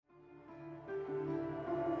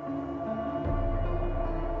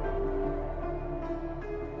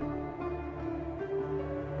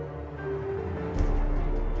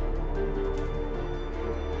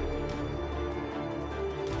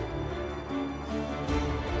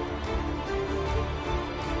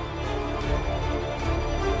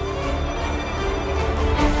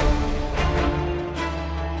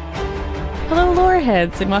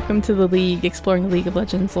Loreheads, and welcome to the League, exploring the League of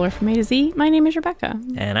Legends lore from A to Z. My name is Rebecca.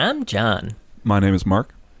 And I'm John. My name is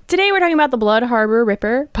Mark. Today we're talking about the Blood Harbor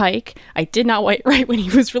Ripper, Pyke. I did not write when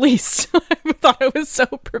he was released. I thought I was so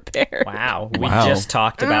prepared. Wow. We just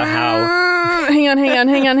talked about how... Hang on. I'm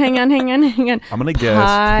going to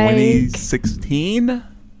guess 2016?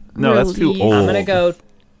 No, that's too Release. old.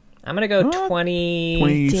 I'm gonna go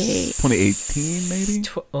 2018, maybe?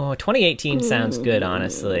 2018 sounds good,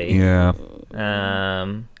 honestly. Yeah.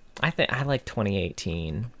 I like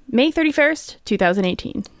 2018. May 31st,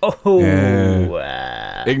 2018. Oh.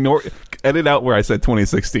 Yeah. Edit out where I said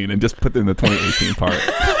 2016 and just put in the 2018 part.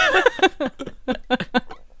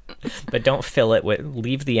 But don't fill it with...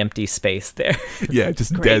 Leave the empty space there. Yeah,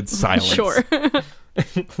 just dead silence. Sure.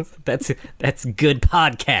 That's good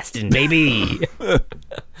podcasting, baby.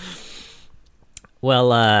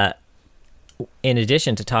 Well, in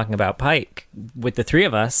addition to talking about Pyke, with the three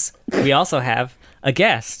of us, we also have a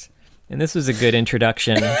guest. And this was a good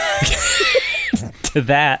introduction to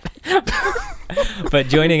that. But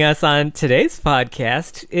joining us on today's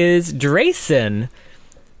podcast is Drayson.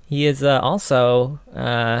 He is also,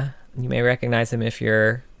 you may recognize him if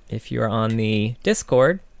you're on the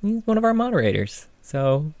Discord. He's one of our moderators.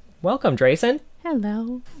 So, welcome, Drayson.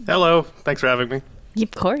 Hello. Hello. Thanks for having me.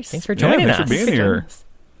 Of course. Thanks for joining Thanks us. for being here.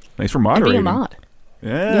 Thanks for And moderating. being a mod.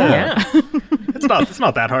 Yeah. It's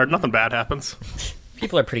not that hard. Nothing bad happens.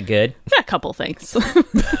 People are pretty good. A couple things.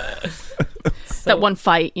 That one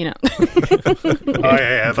fight, you know. Oh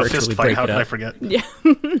yeah, the fist Virtually fight. break How it did I up. forget? Yeah.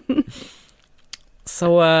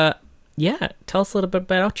 So, tell us a little bit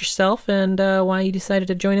about yourself and why you decided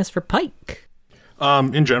to join us for Pyke.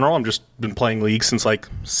 In general, I'm just been playing League since like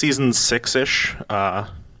season 6-ish.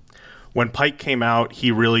 When Pyke came out,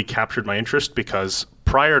 he really captured my interest because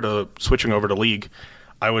prior to switching over to League,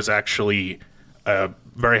 I was actually a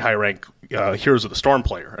very high rank Heroes of the Storm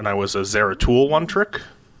player, and I was a Zeratul one trick.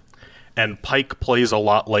 And Pyke plays a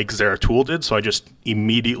lot like Zeratul did, so I just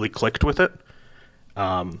immediately clicked with it.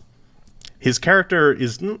 His character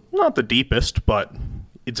is not the deepest, but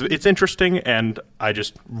it's interesting, and I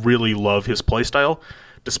just really love his playstyle.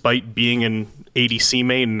 Despite being in ADC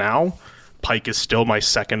main now, Pyke is still my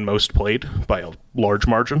second most played by a large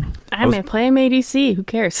margin. I may play him ADC. Who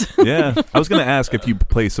cares? Yeah. I was going to ask if you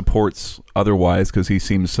play supports otherwise, because he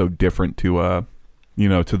seems so different to,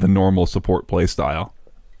 to the normal support play style.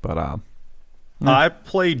 But, I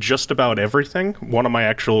play just about everything. One of my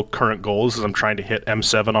actual current goals is I'm trying to hit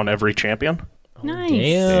M7 on every champion. Nice.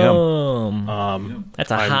 Damn. That's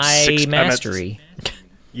a high mastery.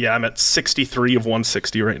 I'm at 63 of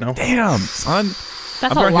 160 right now. damn, son. That's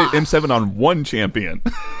I'm a trying lot. to hit M7 on one champion.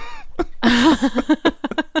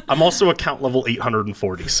 I'm also account level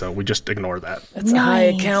 840, so we just ignore that. That's a high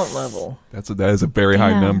account level. That is a very high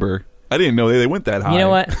Damn. number. I didn't know they went that high. You know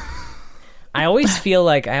what? I always feel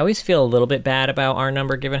a little bit bad about our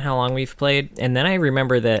number given how long we've played, and then I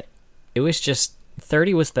remember that it was just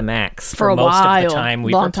 30 was the max For a most while. of the time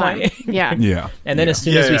we Long were playing. time. Yeah. Yeah. And then as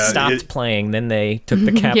soon as we stopped it- playing, then they took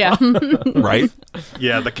the cap Yeah. off. Right?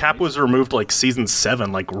 Yeah, the cap was removed like season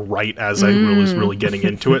 7, like right as I was really getting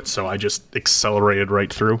into it, so I just accelerated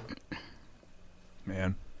right through.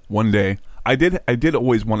 Man, one day. I did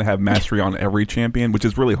always want to have mastery on every champion, which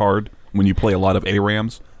is really hard when you play a lot of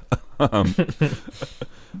ARAMs.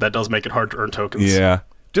 That does make it hard to earn tokens. Yeah.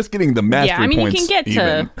 Just getting the mastery Yeah, I mean, you points can get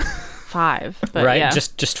even. to 5, but Right? yeah.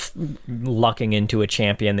 Just lucking into a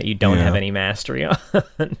champion that you don't Yeah. have any mastery on.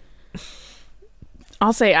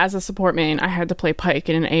 I'll say, as a support main, I had to play Pyke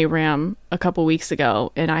in an ARAM a couple weeks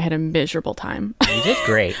ago, and I had a miserable time. You did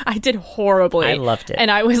great. I did horribly. I loved it. And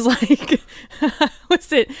I was like,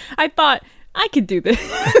 I thought, I could do this.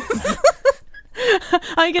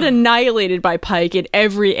 I get annihilated by Pyke in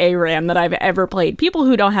every ARAM that I've ever played. People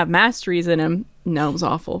who don't have masteries in him, no, it was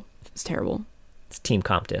awful. It's terrible. It's team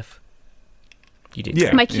comp diff. You did Yeah.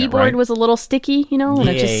 great. My keyboard right. was a little sticky, and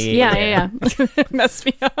it just, Yeah. It messed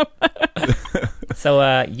me up.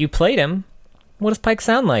 So you played him. What does Pyke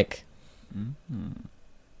sound like?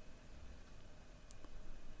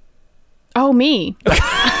 Oh, me.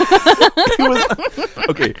 He was,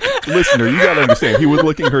 okay, listener, you gotta understand. He was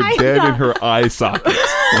looking her dead in her eye sockets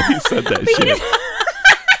when he said that shit.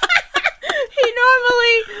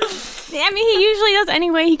 He usually does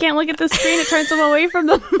anyway. He can't look at the screen. It turns him away from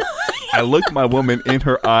the I looked my woman in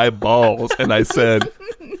her eyeballs and I said,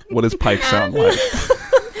 "What does Pyke sound like?"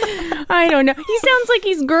 I don't know. He sounds like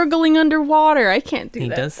he's gurgling underwater. I can't do He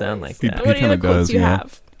that. does sound like He- that. What are kinda the quotes does, you yeah.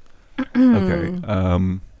 have?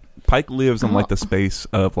 Okay. Pyke lives in like the space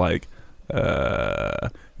of like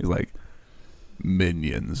he's like,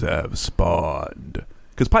 minions have spawned.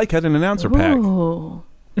 Because Pike had an announcer pack. Ooh.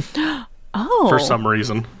 Oh. For some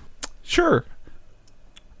reason. Sure.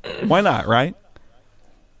 Why not, right?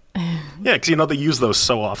 Yeah, because, they use those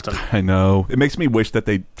so often. I know. It makes me wish that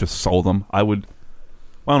they just sold them. I don't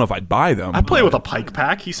know if I'd buy them. I play with a Pike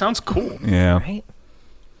pack. He sounds cool. Yeah. Right?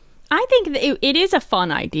 I think that it is a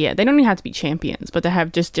fun idea. They don't even have to be champions, but to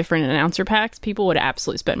have just different announcer packs, people would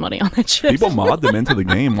absolutely spend money on that shit. People mod them into the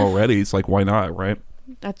game already. It's like, why not, right?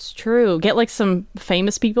 That's true. Get like some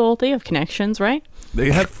famous people. They have connections, right?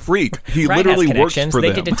 They have Freak. He Ryan literally has works connections. for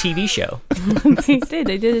They them. did a TV show. They did.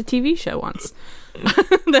 They did a TV show once.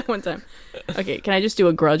 That one time. Okay, can I just do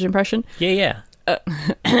a Grudge impression? Yeah.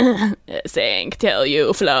 Sink till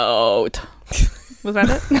you float. Was that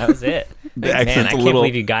it? That was it. The Man, accent's I a can't little-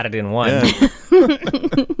 believe you got it in one. Yeah.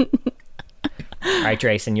 All right,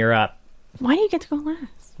 Drayson, you're up. Why do you get to go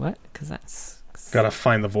last? What? Because that's... Gotta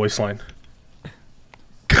find the voice line.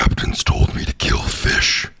 Captains told me to kill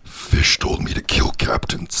fish. Fish told me to kill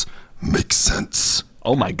captains. Makes sense.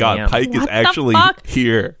 Oh my God, Damn. Pike is What the actually fuck?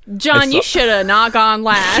 here. John, you should have not gone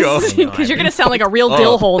last. John. Because you're going to sound like a real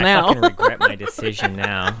dill hole I now. fucking regret my decision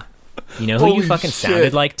now. You know who you Holy fucking shit.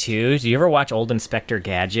 sounded like, too? Do you ever watch Old Inspector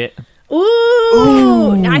Gadget?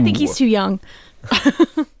 Ooh. No, I think he's too young.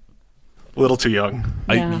 A little too young.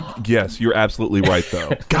 Yeah. Yes, you're absolutely right,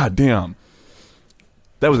 though. God damn.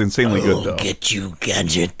 That was insanely good, though. Get you,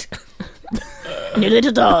 Gadget. Your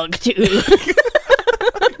little dog, too.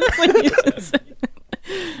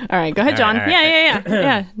 All right, go ahead, John. all right.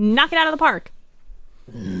 Yeah. Knock it out of the park.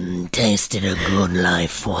 Tasted a good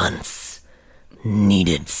life once.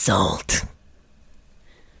 Needed salt.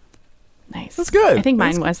 Nice. That's good. I think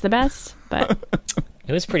mine was the best, but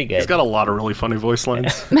It was pretty He's good. got a lot of really funny voice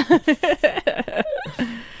lines.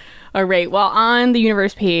 all right. Well, on the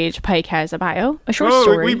universe page, Pike has a bio, a short Oh,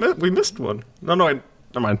 story. we missed one. No, never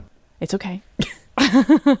mind. It's okay.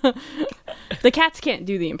 The cats can't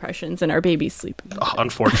do the impressions, and our baby's sleeping.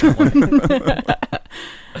 Unfortunately.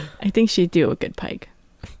 I think she'd do a good Pike.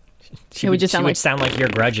 She it would just she sound would like sound like your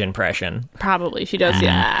Grudge impression. probably she does.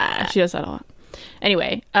 Yeah, she does that a lot.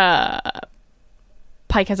 Anyway,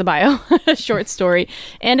 Pike has a bio, a short story,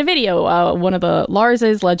 and a video. One of the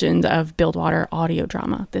Lars's Legend of Buildwater audio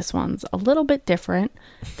drama. This one's a little bit different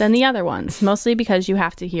than the other ones, mostly because you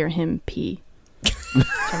have to hear him pee.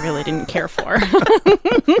 I really didn't care for.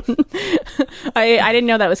 I didn't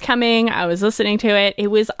know that was coming. I was listening to it. It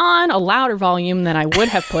was on a louder volume than I would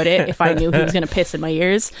have put it if I knew he was going to piss in my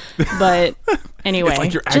ears. But anyway, It's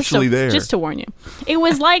like you're just actually there. Just to warn you, it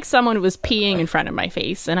was like someone was peeing in front of my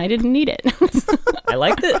face, and I didn't need it. I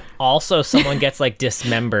like that also someone gets like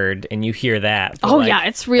dismembered and you hear that. but, Oh, like, yeah,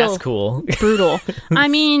 it's real. That's cool. Brutal. I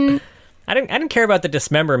mean, I didn't care about the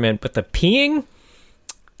dismemberment, but the peeing?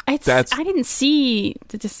 I didn't see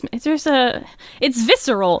the it's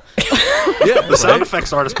visceral. Yeah, The sound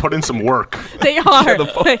effects artist put in some work. They are.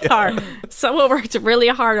 They are. Someone worked really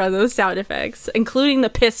hard on those sound effects, including the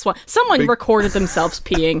piss one. Someone recorded themselves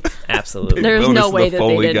peeing. Absolutely. There's Bonus no to way the that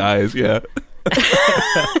they Foley didn't. guys, yeah.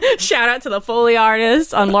 Shout out to the Foley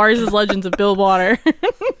artist on Lars's Legends of Buildwater.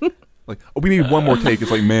 Like, oh, we need one more take.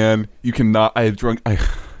 It's like, man, you cannot. I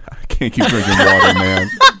can't keep drinking water, man.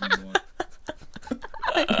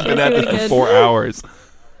 Been at this for again. 4 hours.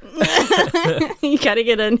 You gotta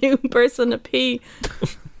get a new person to pee.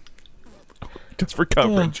 Just for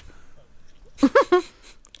coverage.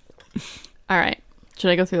 All right.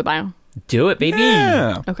 Should I go through the bio? Do it, baby.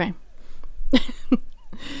 Yeah. Okay.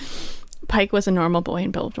 Pike was a normal boy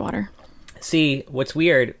in Buildwater. See, what's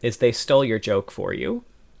weird is they stole your joke for you.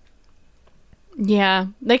 Yeah,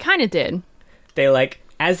 they kind of did. They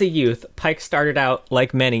as a youth, Pike started out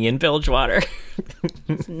like many in Bilgewater.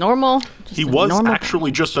 Normal. He was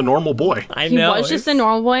actually just a normal boy. I He know. was just a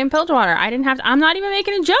normal boy in Bilgewater. I didn't have to. I'm not even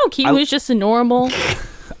making a joke. He was just a normal.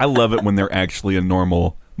 I love it when they're actually a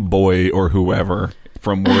normal boy or whoever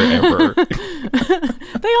from wherever.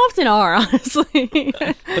 They often are, honestly.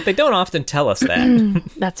 But they don't often tell us that.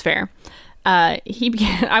 That's fair. He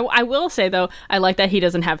began. I will say though, I like that he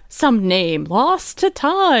doesn't have some name lost to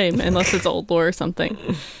time, unless it's old lore or something.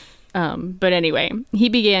 But anyway, he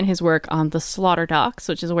began his work on the slaughter docks,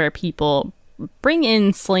 which is where people bring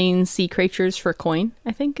in slain sea creatures for coin.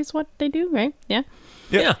 I think is what they do, right? Yeah.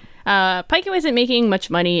 Yeah. Pike wasn't making much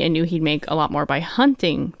money and knew he'd make a lot more by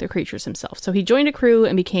hunting the creatures himself. So he joined a crew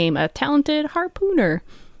and became a talented harpooner.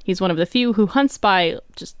 He's one of the few who hunts by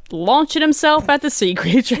just launching himself at the sea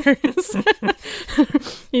creatures.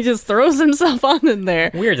 He just throws himself on in there.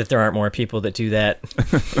 Weird that there aren't more people that do that.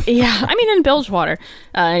 Yeah, I mean, in Bilgewater.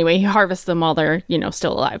 Anyway, he harvests them while they're,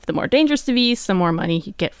 still alive. The more dangerous the beast, the more money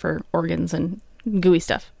he'd get for organs and gooey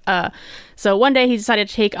stuff. So one day he decided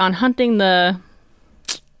to take on hunting the...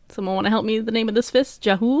 Someone want to help me with the name of this fish?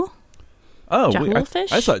 Jahul? Oh, Jahul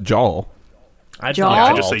fish? I thought jawl. I'd Jaw? Yeah, I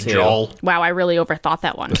Jawl, just say too. jawl. Wow, I really overthought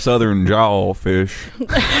that one. The southern jawl fish.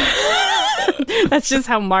 That's just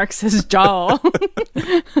how Mark says jaw.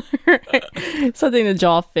 Something the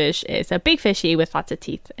jawfish is a big fishy with lots of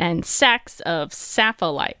teeth and sacks of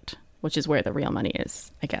sapphilite, which is where the real money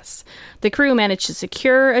is, I guess. The crew managed to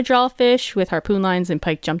secure a jawfish with harpoon lines, and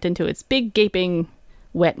Pike jumped into its big, gaping,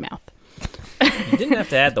 wet mouth. You didn't have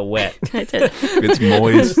to add the wet. I did. It's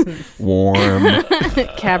moist, warm,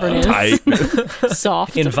 Cavernous, tight.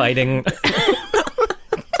 soft. Inviting.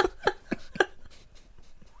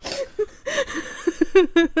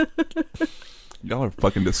 Y'all are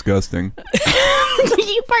fucking disgusting.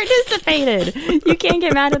 You participated. You can't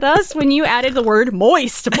get mad at us when you added the word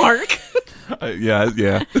moist, Mark.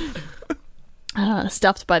 Yeah.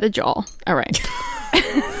 Stuffed by the jaw. All right.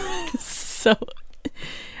 So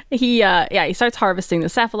he starts harvesting the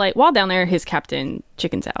sapphilite. While down there, his captain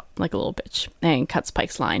chickens out like a little bitch and cuts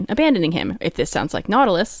Pike's line, abandoning him. If this sounds like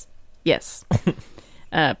Nautilus, yes.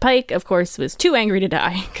 Pike, of course, was too angry to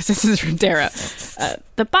die because this is Runeterra.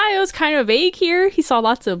 The bio's kind of vague here. He saw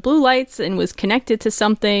lots of blue lights and was connected to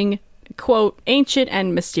something, quote, ancient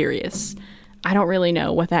and mysterious. I don't really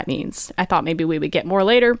know what that means. I thought maybe we would get more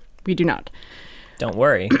later. We do not. Don't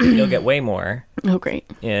worry, you'll get way more Oh, great.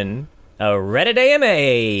 in a Reddit AMA.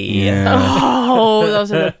 Yeah. Oh,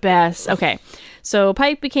 those are the best. Okay. So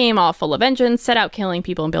Pike became all full of vengeance, set out killing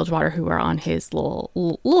people in Bilgewater who were on his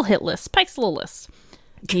little hit list. Pike's little list.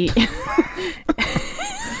 He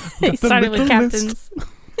started with captains.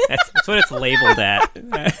 That's what it's labeled at.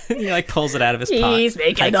 He like pulls it out of his pocket. He's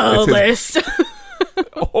making a list.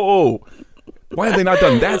 Oh, why have they not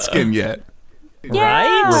done that skin yet?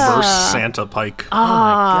 Right? Reverse Santa Pike. Oh my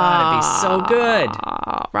god, it'd be so good.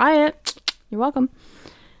 Riot. You're welcome.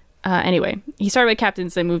 Anyway, he started with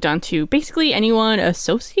captains, then moved on to basically anyone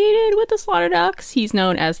associated with the Slaughter Docks. He's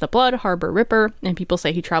known as the Blood Harbor Ripper, and people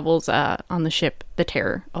say he travels on the ship The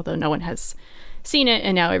Terror, although no one has seen it,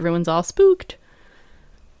 and now everyone's all spooked.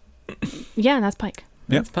 Yeah, and that's Pike.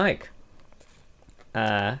 That's Pike.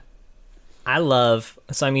 I love...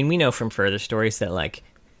 So, I mean, we know from further stories that, like,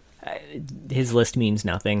 his list means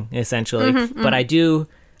nothing, essentially. But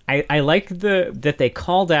I like that they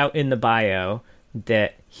called out in the bio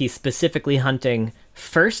that he's specifically hunting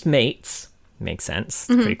first mates. Makes sense.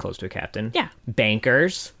 It's pretty close to a captain. Yeah.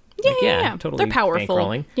 Bankers. Yeah. Totally. They're powerful.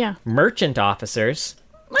 Bankrolling. Yeah. Merchant officers.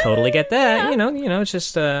 Totally get that. You know, it's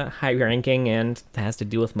just high ranking and has to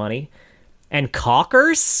do with money. And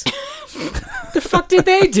caulkers? The fuck did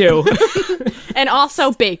they do? And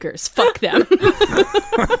also bakers. Fuck them.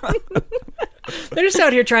 They're just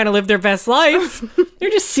out here trying to live their best life. They're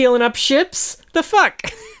just sealing up ships. The fuck?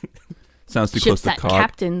 Sounds too close Ships to that cock.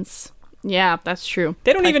 captains. Yeah, that's true.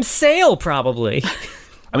 They don't even sail, probably.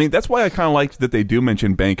 I mean, that's why I kind of liked that they do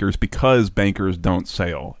mention bankers, because bankers don't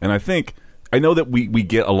sail. And I know that we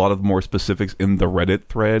get a lot of more specifics in the Reddit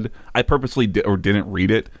thread. I purposely didn't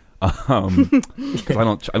read it because I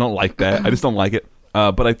don't like that. I just don't like it.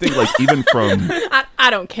 But I think, like, even from I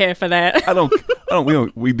don't care for that.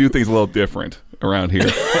 we do things a little different around here.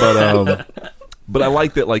 But I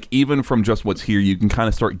like that, like, even from just what's here, you can kind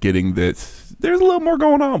of start getting that there's a little more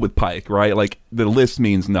going on with Pike, right? Like, the list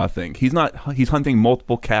means nothing. He's hunting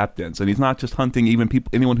multiple captains, and he's not just hunting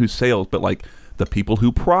anyone who sails, but, like, the people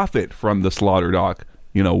who profit from the Slaughter Dock,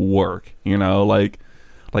 work,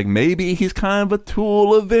 like maybe he's kind of a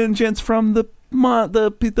tool of vengeance from the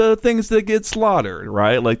things that get slaughtered,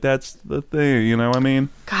 right? Like, that's the thing, you know what I mean?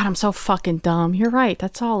 God, I'm so fucking dumb. You're right.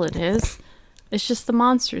 That's all it is. It's just the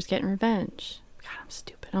monsters getting revenge. God, I'm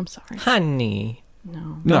stupid. I'm sorry. Honey.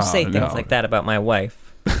 No. Don't say things like that about my wife.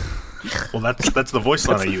 Well, that's the voice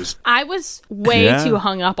line I used. I was way Yeah. too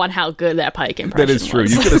hung up on how good that Pike impression That is true.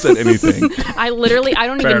 was. You could have said anything. I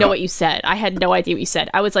don't even know enough. what you said. I had no idea what you said.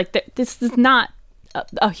 I was like, this is not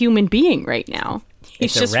a human being right now.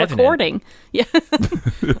 He's It's a just revenant. recording. Yeah.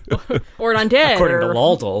 Or an undead. According to or-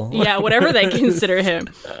 Laldl. Yeah, whatever they consider him.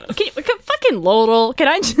 Fucking Lodal. Can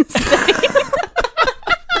I just say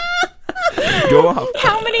Go off.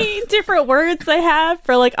 how many different words they have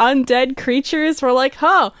for like undead creatures? We're like,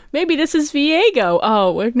 maybe this is Viego.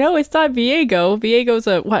 Oh, no, it's not Viego. Viego's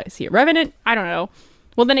what? Is he a revenant? I don't know.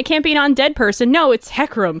 Well, then it can't be an undead person. No, it's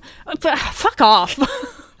Hecarim. Fuck off.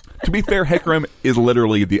 To be fair, Hecarim is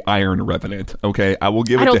literally the Iron Revenant. Okay, I will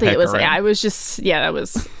give it I don't to think Hecarim. it was. I was just. Yeah, that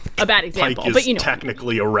was a bad example. Pike But is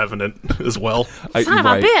technically a revenant as well. son of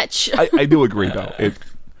a bitch. I do agree, though.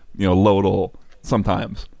 Lodal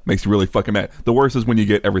sometimes. Makes you really fucking mad. The worst is when you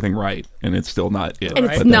get everything right and it's still not it. And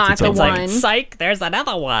it's But that's not its the own It's thing. one. like, psych, there's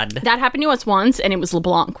another one. That happened to us once, and it was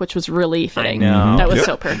LeBlanc, which was really fitting. know. That was Yep.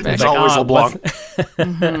 so perfect. It's always oh,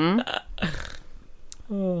 LeBlanc.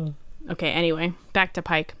 Okay, anyway, back to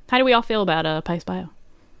Pike. How do we all feel about Pike's bio?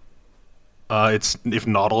 It's if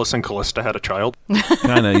Nautilus and Callista had a child.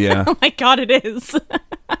 Kind of, yeah. Oh my god, it is.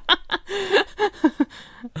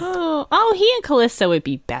 oh, he and Callista would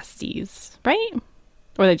be besties, right?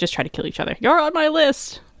 Or they just try to kill each other. You're on my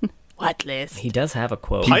list. What list? He does have a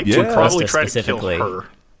quote. Pike Yeah. would probably Krista try to kill specifically. her.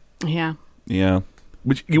 Yeah. Yeah.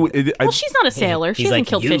 Which you would. Well, she's not a sailor. She He's hasn't like,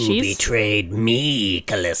 killed you fishies. betrayed me,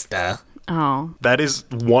 Callista. Oh. That is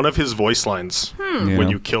one of his voice lines when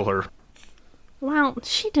you kill her. Well,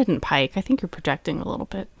 she didn't, Pike. I think you're projecting a little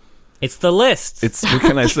bit. It's the list. It's what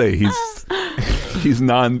can I say? He's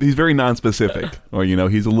very non-specific, or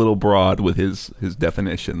he's a little broad with his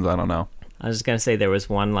definitions. I don't know. I was just gonna say there was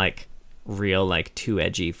one like real like too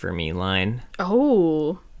edgy for me line.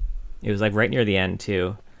 Oh. It was like right near the end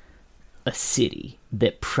too. A city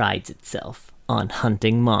that prides itself on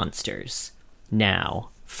hunting monsters now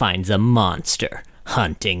finds a monster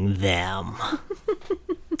hunting them.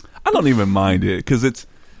 I don't even mind it because it's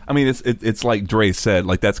like Dre said,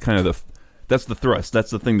 like that's kind of that's the thrust. That's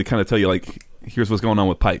the thing to kind of tell you, like, here's what's going on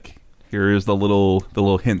with Pike. Here is the little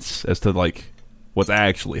hints as to like what's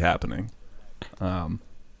actually happening.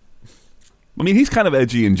 I mean, he's kind of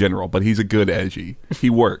edgy in general, but he's a good edgy. He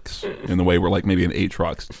works in the way where like maybe an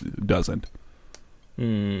Aatrox doesn't.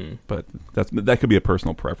 But that could be a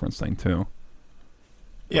personal preference thing too.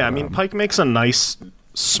 Yeah, I mean, Pike makes a nice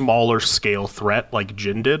smaller scale threat like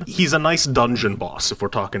Jin did. He's a nice dungeon boss if we're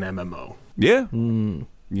talking MMO. Yeah,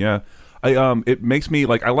 yeah. It makes me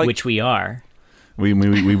like I like Which we are. we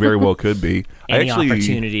very well could be. Any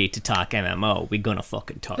opportunity to talk MMO, we gonna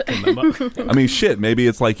fucking talk MMO. I mean, shit. Maybe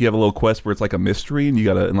it's like you have a little quest where it's like a mystery,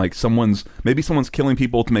 and like someone's killing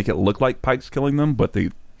people to make it look like Pike's killing them, but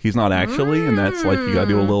he's not actually, and that's like you gotta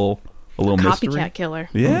do a little mystery. Copycat killer.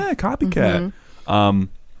 Yeah, copycat.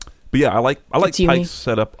 But yeah, I like It's Yumi. Pike's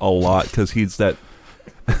setup a lot because he's that.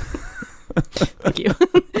 Thank you.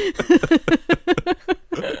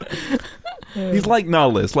 He's like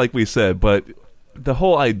Nautilus, like we said, but the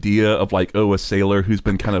whole idea of like, a sailor who's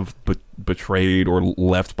been kind of betrayed or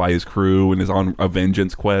left by his crew and is on a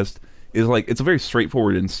vengeance quest is like, it's a very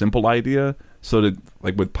straightforward and simple idea. So to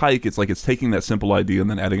like with Pike, it's like it's taking that simple idea and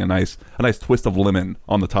then adding a nice twist of lemon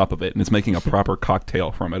on the top of it, and it's making a proper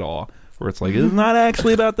cocktail from it all. Where it's like, it's not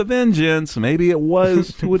actually about the vengeance. Maybe it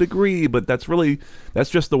was to a degree, but that's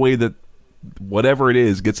just the way that whatever it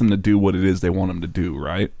is gets them to do what it is they want them to do,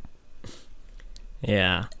 right?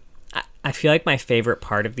 Yeah. I feel like my favorite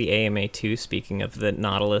part of the AMA 2, speaking of the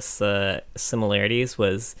Nautilus similarities,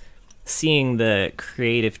 was seeing the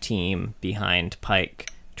creative team behind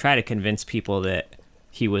Pike try to convince people that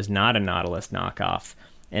he was not a Nautilus knockoff.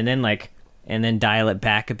 And then dial it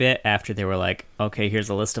back a bit after they were like, okay, here's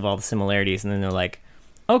a list of all the similarities. And then they're like,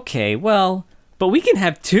 okay, well, but we can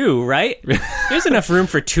have two, right? There's enough room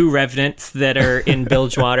for two Revenants that are in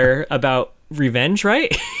Bilgewater about revenge,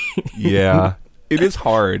 right? Yeah. It is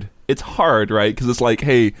hard. It's hard, right? Because it's like,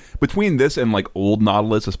 hey, between this and like old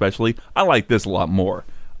Nautilus especially, I like this a lot more.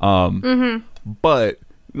 But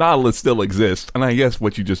Nautilus still exists, and I guess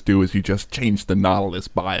what you just do is you just change the Nautilus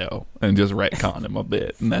bio and just retcon him a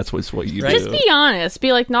bit, and that's what you do. Just be honest.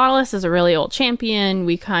 Be like, Nautilus is a really old champion.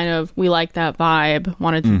 We like that vibe.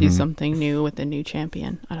 Wanted to do something new with a new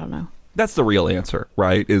champion. I don't know. That's the real answer,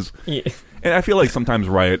 right? And I feel like sometimes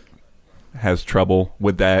Riot has trouble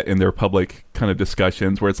with that in their public kind of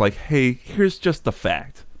discussions where it's like, hey, here's just the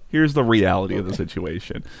fact. Here's the reality of the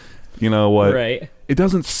situation. You know what? Right. It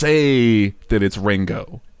doesn't say that it's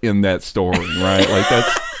Ringo in that story, right? Like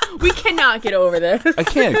that's We cannot get over this. I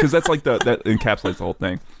can't because that's like that encapsulates the whole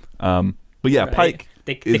thing. But yeah, Right. Pike.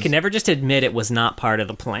 They is- can never just admit it was not part of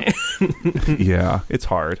the plan. Yeah, it's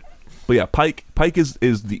hard. But yeah, Pike is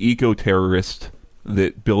the eco-terrorist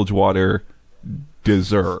that Bilgewater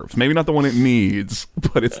deserves. Maybe not the one it needs,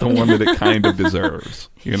 but it's the one that it kind of deserves.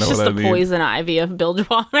 You know Just what I the mean? poison ivy of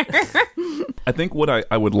Bilgewater. I think what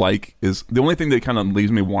I would like is the only thing that kind of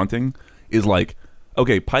leaves me wanting is like,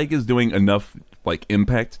 okay, Pike is doing enough like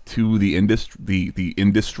impact to the industry, the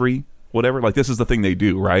industry, whatever. Like this is the thing they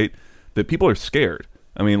do, right? That people are scared.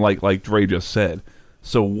 I mean, like Dre just said.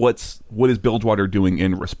 So what is Bilgewater doing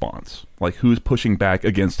in response? Like who's pushing back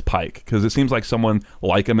against Pike? Because it seems like someone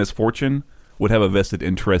like a Misfortune would have a vested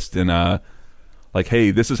interest in like,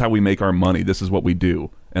 hey, this is how we make our money. This is what we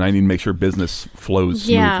do, and I need to make sure business flows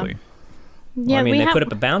Yeah. smoothly. Yeah, I mean, we they have, put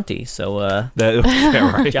up a bounty, so That,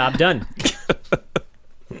 yeah, right. job done.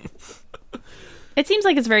 It seems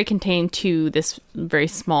like it's very contained to this very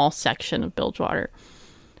small section of Bilgewater,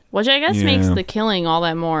 which I guess makes Yeah. the killing all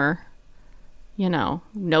that more,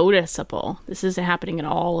 noticeable. This isn't happening in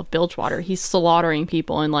all of Bilgewater. He's slaughtering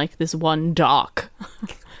people in like this one dock.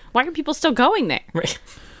 Why are people still going there?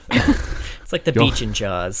 It's like the beach in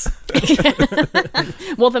Jaws.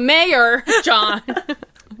 Well, the mayor, John.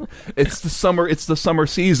 It's the summer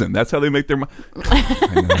season. That's how they make their money.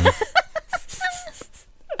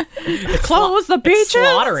 Close the It's beaches.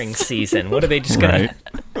 slaughtering season. What are they just gonna?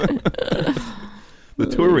 Right. The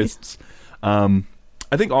tourists.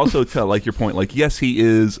 I think also to like your point, like yes, he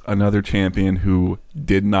is another champion who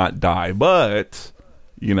did not die, but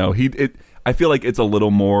I feel like it's a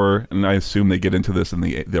little more, and I assume they get into this in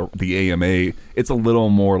the AMA. It's a little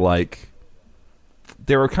more like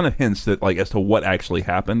there are kind of hints that like as to what actually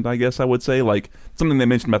happened. I guess I would say like something they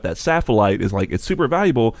mentioned about that sapphire is like it's super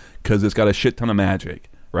valuable because it's got a shit ton of magic,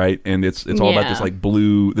 right? And it's all about this like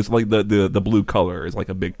blue. This like the blue color is like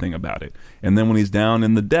a big thing about it. And then when he's down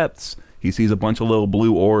in the depths, he sees a bunch of little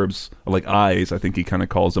blue orbs, like eyes, I think he kind of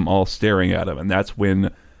calls them, all staring at him. And that's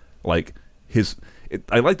when, like,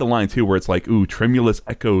 I like the line, too, where it's like, ooh, tremulous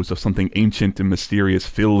echoes of something ancient and mysterious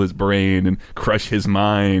fill his brain and crush his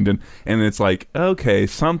mind. And it's like, okay,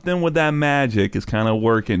 something with that magic is kind of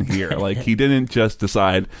working here. Like, he didn't just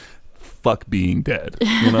decide, fuck being dead.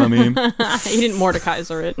 You know what I mean? He didn't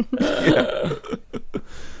Mordekaiser it.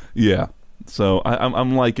 Yeah. So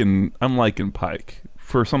I'm liking Pike.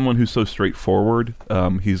 For someone who's so straightforward,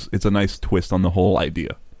 it's a nice twist on the whole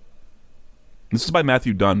idea. This is by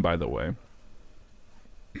Matthew Dunn, by the way.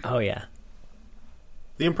 Oh yeah.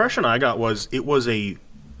 The impression I got was it was a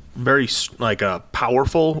very like a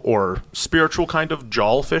powerful or spiritual kind of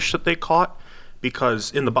jawfish that they caught,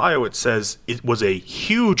 because in the bio it says it was a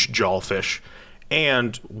huge jawfish,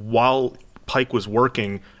 and while Pike was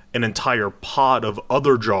working, an entire pod of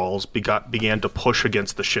other jaws began to push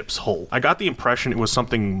against the ship's hull. I got the impression it was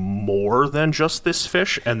something more than just this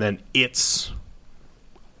fish, and then it's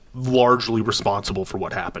largely responsible for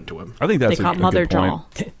what happened to him. I think that's They caught a Mother good point.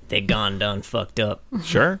 Jaw. They gone done fucked up.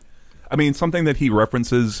 Sure. I mean, something that he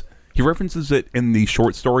references it in the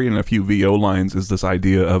short story and a few VO lines is this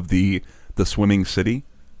idea of the swimming city,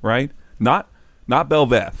 right? Not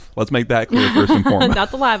Belveth. Let's make that clear first and foremost.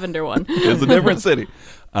 Not the lavender one. It's a different city.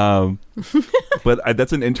 But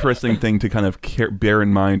that's an interesting thing to kind of bear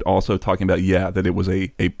in mind, also talking about, that it was a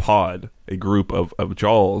pod, a group of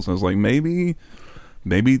jaws. And I was like, maybe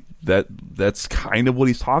that's kind of what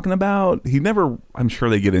he's talking about. He never, I'm sure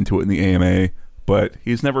they get into it in the AMA, but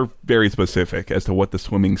he's never very specific as to what the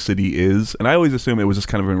swimming city is. And I always assume it was just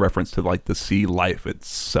kind of in reference to like the sea life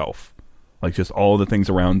itself, like just all the things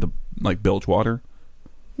around the like Bilgewater.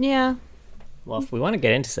 Yeah. Well, if we want to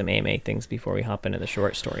get into some AMA things before we hop into the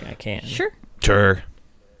short story, I can. Sure.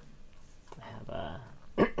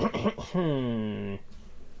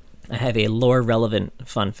 I have a lore relevant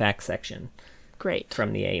fun fact section Great.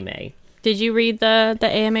 from the AMA. Did you read the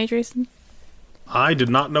AMA, Jason? I did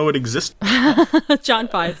not know it existed. John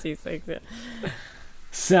 5C6. Yeah.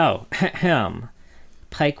 So,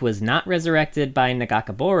 Pike was not resurrected by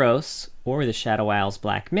Nagakaboros or the Shadow Isle's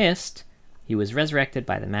Black Mist. He was resurrected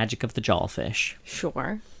by the magic of the Jawfish.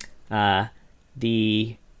 Sure.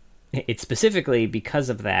 It's specifically because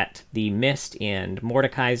of that, the Mist and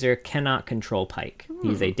Mordekaiser cannot control Pike.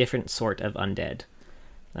 He's a different sort of undead.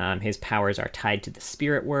 His powers are tied to the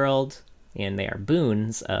spirit world, and they are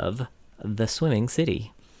boons of the Swimming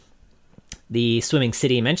City. The Swimming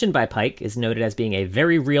City mentioned by Pike is noted as being a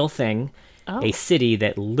very real thing, a city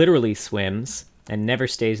that literally swims and never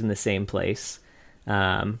stays in the same place.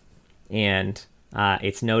 And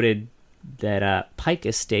it's noted that Pike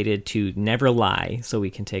is stated to never lie, so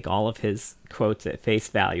we can take all of his quotes at face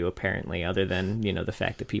value, apparently, other than, the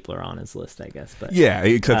fact that people are on his list, I guess. But Yeah,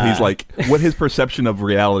 except he's like, what his perception of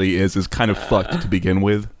reality is kind of fucked to begin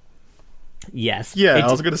with. yes. Yeah, It-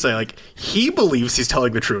 I was going to say, like, he believes he's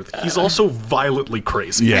telling the truth. He's also violently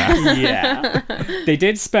crazy. Yeah. Yeah. They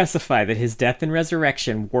did specify that his death and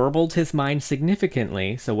resurrection warbled his mind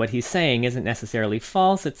significantly, so what he's saying isn't necessarily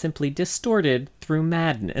false, it's simply distorted through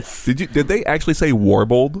madness. Did they actually say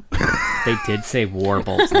warbled? They did say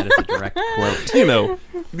warbled, that is a direct quote.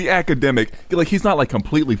 The academic, like he's not like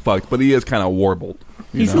completely fucked, but he is kind of warbled.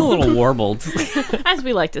 He's a little warbled. As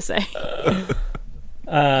we like to say.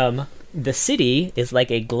 The city is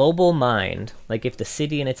like a global mind, like if the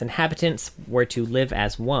city and its inhabitants were to live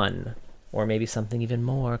as one, or maybe something even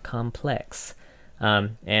more complex.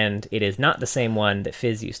 And it is not the same one that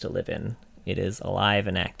Fizz used to live in. It is alive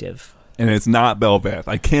and active. And it's not Belveth.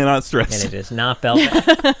 I cannot stress. And it is not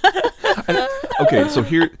Belveth. Okay, so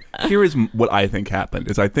here is what I think happened.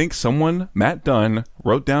 Is I think someone, Matt Dunn,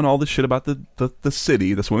 wrote down all the shit about the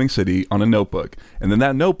city, the swimming city, on a notebook, and then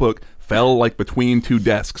that notebook fell like between two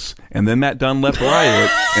desks, and then Matt Dunn left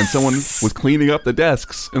Riot, and someone was cleaning up the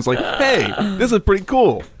desks, and it's like, hey, this is pretty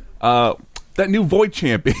cool. That new Void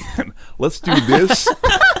champion, let's do this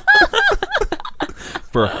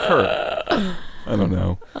for her. I don't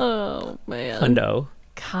know. Oh man. Hundo.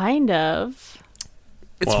 Kind of.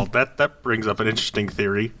 Well, that brings up an interesting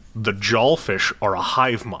theory. The jawfish are a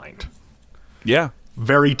hive mind. Yeah.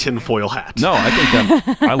 Very tinfoil hat. No, I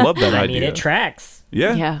think I love that I idea. mean, it tracks.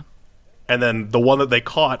 Yeah. Yeah. And then the one that they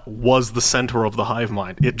caught was the center of the hive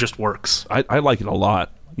mind. It just works. I like it a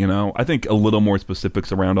lot. You know, I think a little more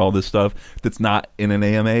specifics around all this stuff that's not in an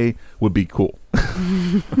AMA would be cool.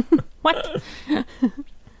 What?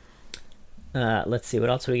 Let's see, what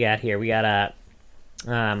else we got here? We got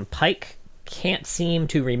Pike can't seem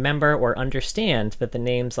to remember or understand that the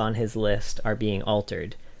names on his list are being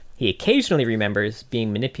altered. He occasionally remembers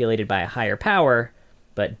being manipulated by a higher power,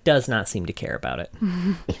 but does not seem to care about it.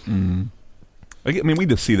 I mean, we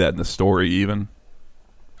just see that in the story, even.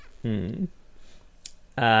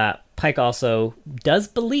 Pike also does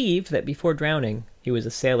believe that before drowning, he was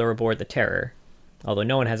a sailor aboard the Terror, although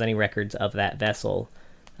no one has any records of that vessel.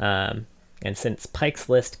 And since Pike's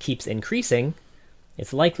list keeps increasing,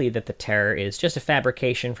 it's likely that the Terror is just a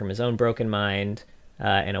fabrication from his own broken mind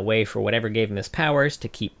and a way for whatever gave him his powers to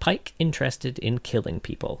keep Pike interested in killing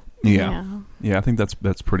people. Yeah. I think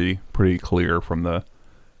that's pretty clear from the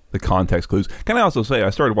context clues. Can I also say I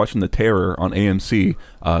started watching The Terror on AMC.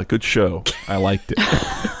 Good show. I liked it.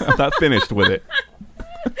 I'm not finished with it.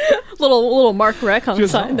 Little Mark Rec on the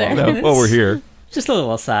side there. No, well, we're here. Just a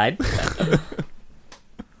little aside. Let's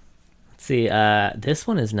see, this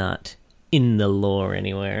one is not in the lore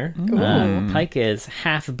anywhere. Pike is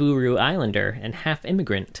half Buru Islander and half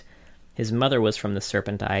immigrant. His mother was from the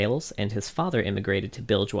Serpent Isles, and his father immigrated to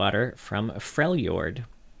Bilgewater from Freljord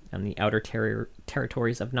on the outer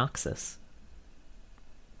territories of Noxus.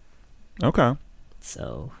 Okay.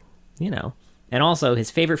 So, you know. And also,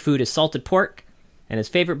 his favorite food is salted pork, and his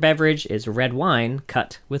favorite beverage is red wine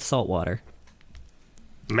cut with salt water.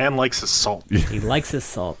 Man likes his salt. He likes his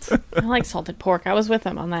salt. I like salted pork. I was with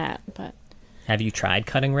him on that, but Have you tried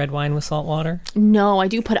cutting red wine with salt water? no, I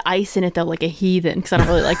do put ice in it though, like a heathen, because I don't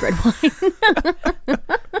really like red wine.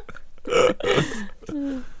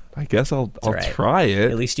 I guess I'll right. try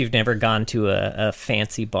it. At least you've never gone to a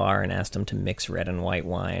fancy bar and asked them to mix red and white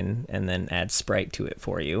wine and then add Sprite to it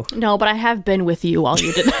for you. No, but I have been with you while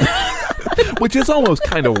you did that. Which is almost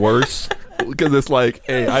kind of worse. Because it's like,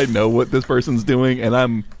 hey, I know what this person's doing, and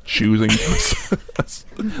I'm choosing.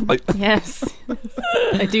 Like, Yes.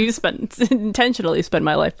 I do intentionally spend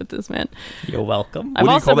my life with this man. You're welcome. I've do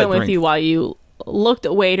you also call that been with drink? you while you looked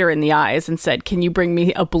a waiter in the eyes and said, "Can you bring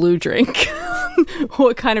me a blue drink?"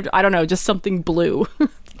 What kind of, I don't know, just something blue.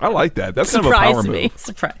 I like that. That's kind of a power Surprised me. move.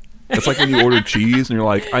 Surprise. It's like when you order cheese, and you're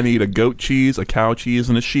like, I need a goat cheese, a cow cheese,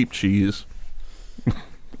 and a sheep cheese.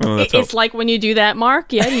 It's like when you do that,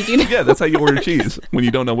 Mark. Yeah, you do that. Yeah, that's how you order cheese. When you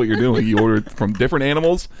don't know what you're doing, you order from different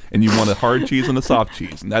animals, and you want a hard cheese and a soft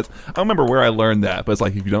cheese. And that's, I don't remember where I learned that, but it's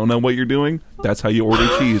like, if you don't know what you're doing, that's how you order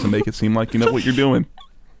cheese and make it seem like you know what you're doing.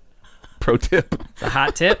 Pro tip. It's a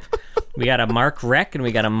hot tip. We got a Mark Rec and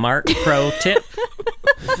we got a Mark Pro tip.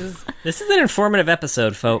 This is an informative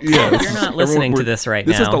episode, folks. Yeah, If you're not listening to this right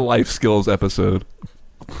This now. is the life skills episode.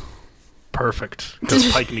 Perfect. Because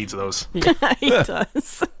Pike needs those. He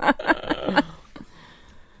does.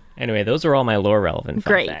 Anyway, those are all my lore relevant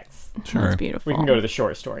fun Great. facts. Sure. That's beautiful. We can go to the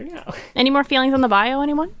short story now. Any more feelings on the bio,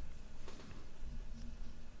 anyone?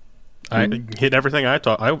 I hit everything I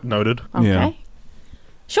noted. Okay. Yeah.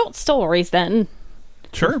 Short stories then.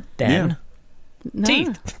 Sure. Dan. No.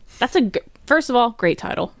 Teeth. That's first of all, great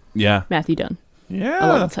title. Yeah. Matthew Dunn. Yeah. I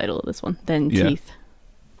love the title of this one. Then Yeah. Teeth.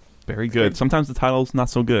 Very good. Sometimes the title's not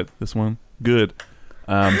so good. This one, good.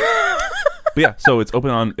 But yeah, so it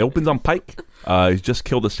opens on Pike. He's just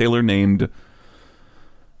killed a sailor named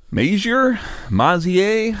Mazier.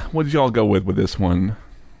 What did y'all go with this one?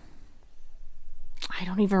 I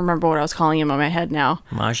don't even remember what I was calling him in my head now.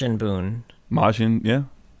 Majin Boon. Majin, yeah.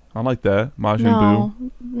 I like that. Majin No.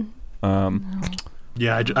 Buu.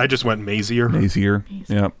 Yeah, I just went Mazier. Mazier.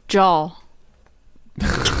 Yeah. Jaw.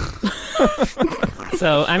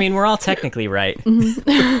 So, I mean, we're all technically right.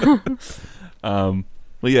 Well,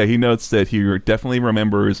 yeah, he notes that he definitely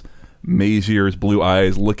remembers Mazier's blue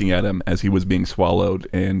eyes looking at him as he was being swallowed,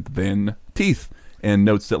 and then Teeth, and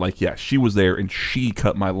notes that, like, yeah, she was there and she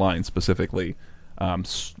cut my line specifically.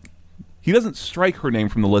 he doesn't strike her name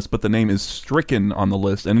from the list, but the name is stricken on the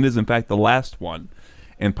list, and it is in fact the last one.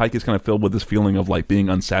 And Pike is kind of filled with this feeling of like being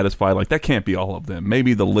unsatisfied, like that can't be all of them.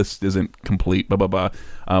 Maybe the list isn't complete. Blah blah blah.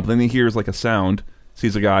 But then he hears like a sound,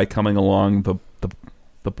 sees a guy coming along the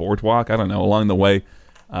boardwalk. I don't know, along the way,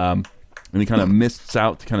 and he kind of mists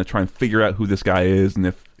out to kind of try and figure out who this guy is and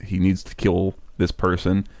if he needs to kill this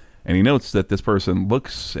person. And he notes that this person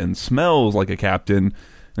looks and smells like a captain,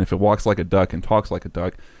 and if it walks like a duck and talks like a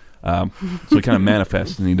duck. So he kind of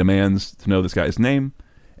manifests, and he demands to know this guy's name.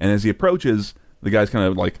 And as he approaches, the guy's kind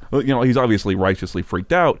of like, he's obviously righteously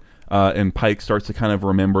freaked out. And Pike starts to kind of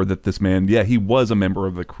remember that this man, he was a member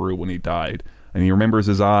of the crew when he died. And he remembers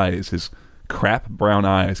his eyes, his crap brown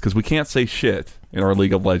eyes, because we can't say shit in our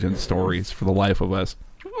League of Legends stories for the life of us.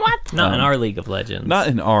 What? Not in our League of Legends.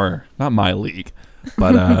 Not my league.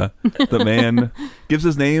 But the man gives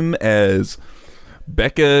his name as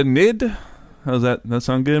Becca Nid. How's that? That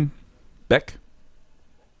sound good? Beck?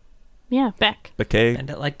 Yeah, Beck. Beckay? And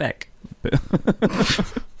like Beck.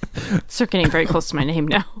 Circling very close to my name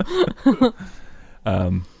now.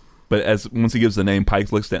 But once he gives the name,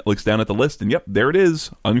 Pike looks down at the list, and yep, there it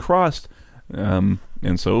is, uncrossed. And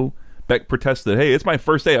so Beck protests that, hey, it's my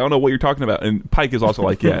first day. I don't know what you're talking about. And Pike is also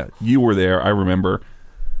like, yeah, you were there. I remember.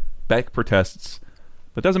 Beck protests,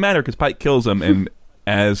 but it doesn't matter because Pike kills him, and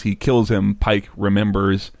as he kills him, Pike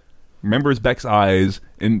remembers Beck's eyes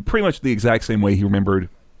in pretty much the exact same way he remembered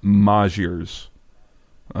Magier's.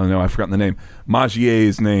 Oh no, I've forgotten the name.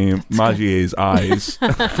 Magier's eyes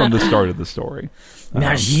from the start of the story.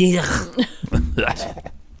 Magier.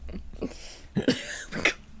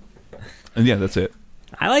 And yeah, that's it.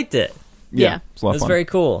 I liked it. Yeah. It's a lot of It was fun. very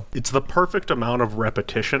cool. It's the perfect amount of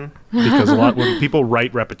repetition because when people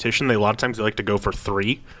write repetition, a lot of times they like to go for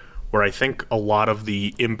 3, where I think a lot of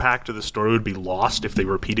the impact of the story would be lost if they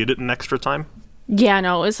repeated it an extra time. Yeah,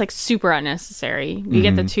 no, it's like super unnecessary. We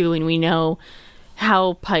get the 2 and we know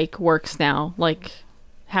how Pike works now, like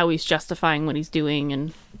how he's justifying what he's doing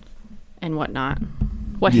and whatnot.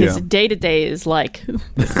 What his day-to-day is like.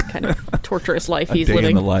 This kind of torturous life he's A day living.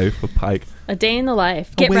 in the life of Pike. A day in the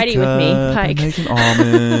life. Get Wake ready with me, up, Pike. Make an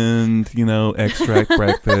almond, extract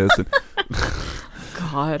breakfast. And,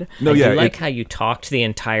 God. no, I yeah, do like how you talked the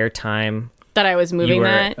entire time That I was moving you were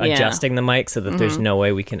that. adjusting the mic so that there's no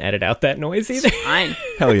way we can edit out that noise either. Yeah. Fine.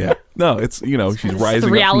 hell yeah. No, it's she's rising The up from the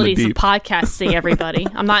realities of deep. podcasting, everybody.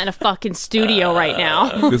 I'm not in a fucking studio right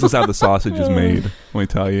now. This is how the sausage is made. Let me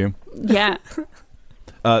tell you. Yeah.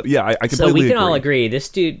 I completely So we can all agree, this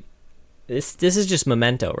dude, this is just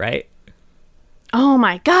Memento, right? Oh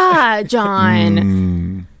my God,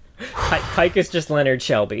 John. Pike is just Leonard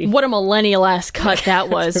Shelby. What a millennial ass cut that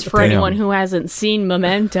was for Damn. anyone who hasn't seen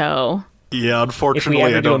Memento. Yeah, If we unfortunately, ever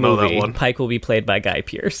I do a don't know that movie, one. Pike will be played by Guy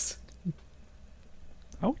Pearce.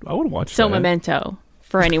 I would watch So that. Memento,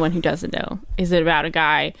 for anyone who doesn't know, is it about a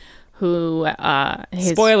guy who his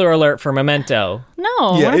Spoiler alert for Memento. No, Yeah,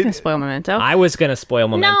 we're not it- gonna spoil Memento. I was going to spoil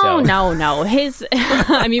Memento. No. His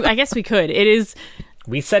I mean, I guess we could. It is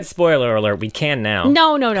We said spoiler alert. We can now.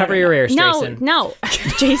 no. Cover your ears, no, Jason. No,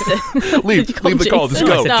 Jason. Leave Did you call the call. Just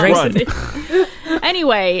Jason? go. No. Run.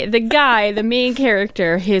 Anyway, the guy, the main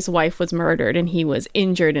character, his wife was murdered and he was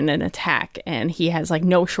injured in an attack and he has like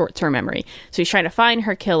no short-term memory. So he's trying to find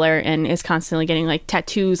her killer and is constantly getting like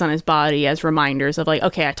tattoos on his body as reminders of like,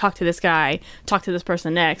 okay, I talked to this guy, talked to this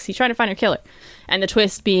person next. He's trying to find her killer. And the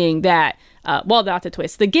twist being that, well, not the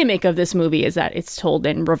twist, the gimmick of this movie is that it's told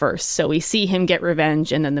in reverse. So we see him get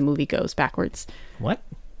revenge and then the movie goes backwards. What?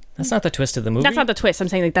 That's not the twist of the movie. That's not the twist. I'm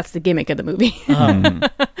saying like that's the gimmick of the movie.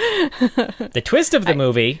 The twist of the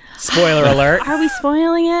movie, spoiler alert, Are we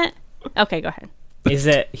spoiling it? Okay, go ahead. is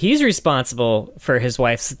that he's responsible for his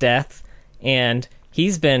wife's death and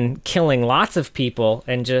he's been killing lots of people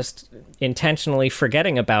and just intentionally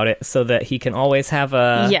forgetting about it so that he can always have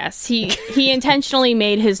a... Yes, he intentionally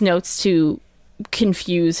made his notes to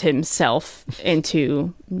confuse himself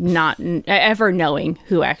into not ever knowing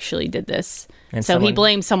who actually did this. And so he someone-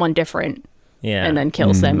 blames someone different Yeah. and then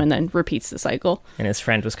kills them and then repeats the cycle. And his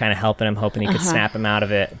friend was kind of helping him, hoping he could snap him out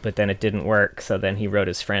of it, but then it didn't work. So then he wrote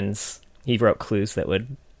clues that would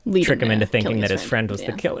Lead trick him into killing thinking that his friend was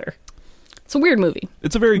Yeah. the killer. It's a weird movie.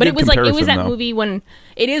 It's a very But good it was like it was comparison, that though. movie when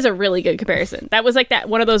it is a really good comparison. That was like that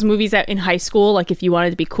one of those movies that in high school, like if you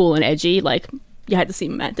wanted to be cool and edgy, like you had to see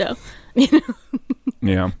Memento.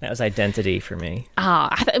 Yeah. That was Identity for me.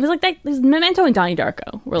 It was like that. It was Memento and Donnie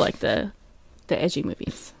Darko were like the edgy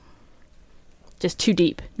movies. Just too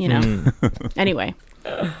deep, you know. Anyway,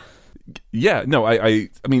 Yeah, no, I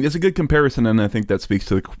mean, it's a good comparison, and I think that speaks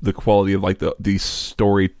to the quality of like the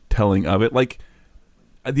storytelling of it. Like,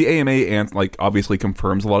 the AMA and like obviously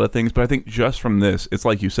confirms a lot of things, but I think just from this, it's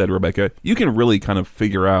like you said, Rebecca, you can really kind of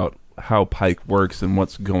figure out how Pike works and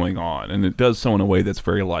what's going on, and it does so in a way that's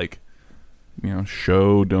very like,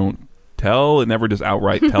 show don't tell. It never just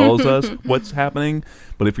outright tells us what's happening,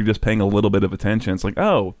 but if you're just paying a little bit of attention, it's like,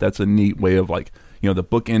 oh, that's a neat way of like, the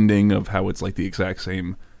book ending of how it's like the exact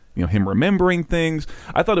same, him remembering things.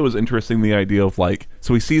 I thought it was interesting, the idea of like,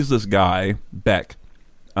 so he sees this guy Beck,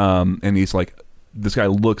 and he's like, this guy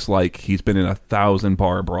looks like he's been in 1,000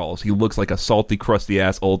 bar brawls. He looks like a salty, crusty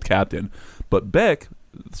ass old captain. But Beck,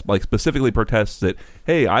 like, specifically protests that,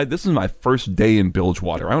 hey, this is my first day in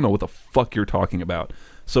Bilgewater. I don't know what the fuck you're talking about.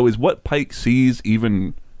 So is what Pike sees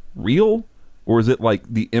even real, or is it like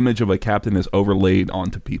the image of a captain is overlaid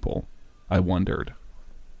onto people? I wondered.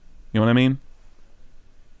 You know what I mean?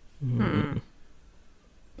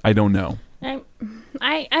 I don't know.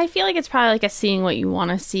 I feel like it's probably like a seeing what you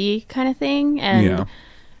want to see kind of thing, and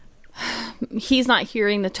he's not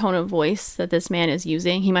hearing the tone of voice that this man is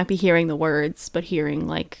using. He might be hearing the words, but hearing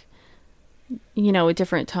like, a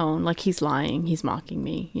different tone, like he's lying, he's mocking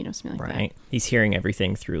me, something like that. Right. He's hearing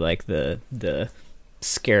everything through like the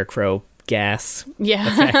scarecrow gas.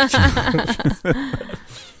 Yeah.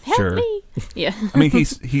 Help Sure. me. Yeah. I mean,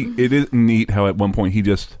 it is neat how at one point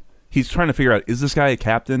he's trying to figure out, is this guy a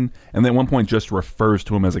captain? And then at one point just refers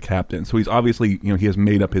to him as a captain. So he's obviously, he has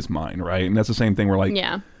made up his mind, right? And that's the same thing where like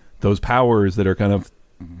those powers that are kind of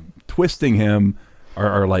twisting him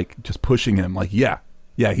are like just pushing him like, yeah,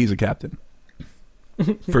 he's a captain.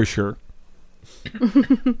 For sure.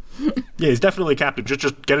 Yeah, he's definitely a captain.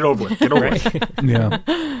 Just get it over with. Get over it.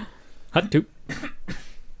 Yeah. Hut toot.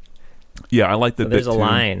 Yeah, I like that. So there's a too.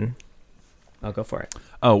 line. I'll go for it.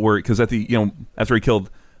 Oh, where because at the after he killed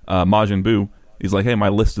Majin Buu, he's like, "Hey, my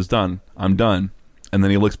list is done. I'm done." And then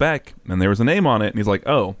he looks back, and there was a name on it, and he's like,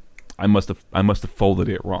 "Oh, I must have folded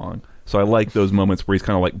it wrong." So I like those moments where he's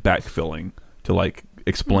kind of like backfilling to like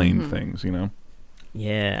explain things,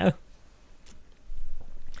 Yeah.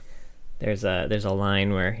 There's a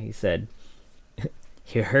line where he said,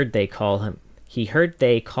 he heard they call him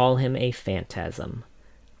a phantasm.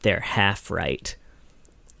 They're half right.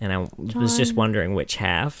 And I was just wondering which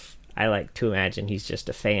half. I like to imagine he's just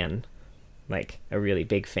a fan, like a really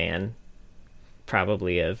big fan,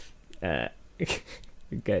 probably of Garen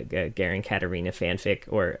Katarina fanfic,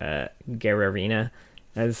 or Gararina,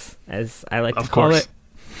 as I like to call it.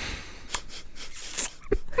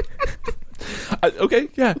 Okay,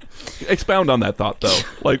 yeah. Expound on that thought, though.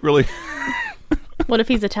 Like, really. What if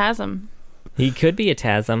he's a Tasm? He could be a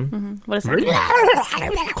Tasm. What is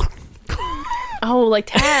that? Oh, like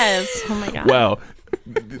Taz. Oh my god. Wow.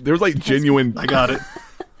 There was like genuine. I got it.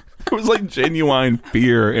 There was like genuine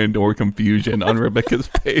fear and or confusion on Rebecca's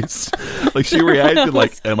face. Like she reacted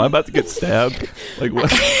like, "Am I about to get stabbed?" Like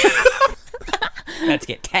what? Let's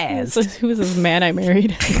get Taz. Who was this man I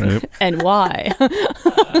married? Right. And why?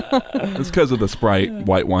 It's because of the Sprite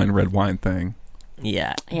white wine, red wine thing.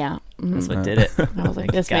 Yeah, Yeah. that's what did it. I was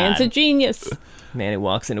like, this God. man's a genius. Man who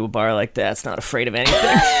walks into a bar like that's not afraid of anything.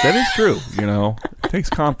 That is true. It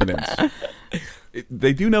takes confidence.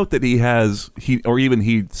 They do note that he says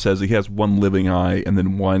he has one living eye and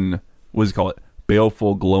then one, what does he call it?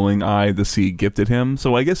 Baleful glowing eye the sea gifted him.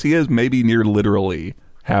 So I guess he is maybe near literally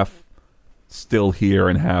half still here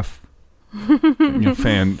and half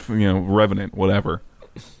revenant, whatever.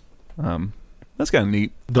 That's kind of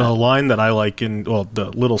neat. The line that I like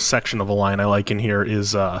the little section of a line I like in here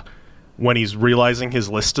is when he's realizing his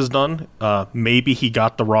list is done, maybe he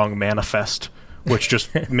got the wrong manifest, which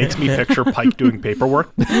just makes me picture Pike doing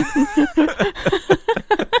paperwork.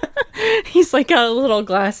 He's like got little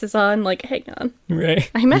glasses on, like, hang on. Right.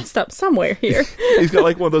 I messed up somewhere here. He's got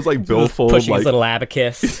like one of those like billfold Pushing like his little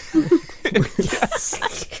abacus.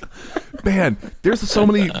 man, there are so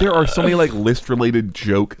many like list related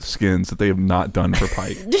joke skins that they have not done for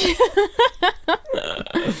Pike.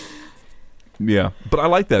 Yeah, but I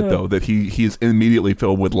like that though, that he's immediately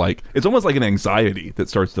filled with like, it's almost like an anxiety that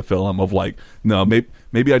starts to fill him of like, no,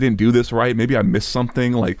 maybe I didn't do this right, maybe I missed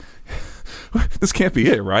something, like this can't be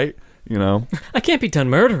it, right? I can't be done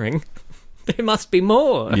murdering. There must be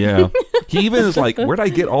more. Yeah. He even is like, where'd I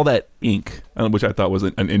get all that ink? Which I thought was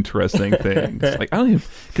an interesting thing. It's like, I don't even,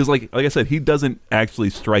 because like I said, he doesn't actually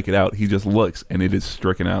strike it out. He just looks and it is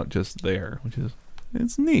stricken out just there,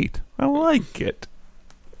 it's neat. I like it.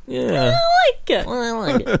 Yeah. I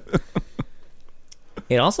like it.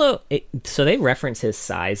 It also, so they reference his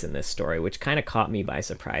size in this story, which kind of caught me by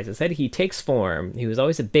surprise. It said he takes form. He was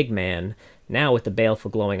always a big man. Now, with the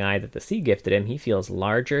baleful glowing eye that the sea gifted him, he feels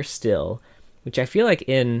larger still, which I feel like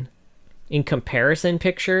in comparison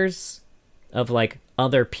pictures, of like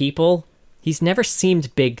other people, he's never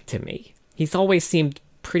seemed big to me. He's always seemed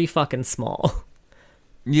pretty fucking small.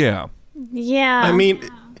 Yeah. Yeah. I mean,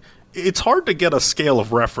 it's hard to get a scale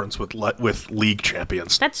of reference with league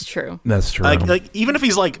champions. that's true. That's true. Like even if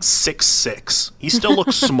he's like 6'6", he still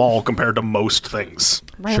looks small compared to most things.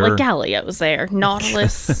 Right, Sure. like Galio's there.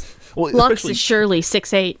 Nautilus. Well, Lux especially- is surely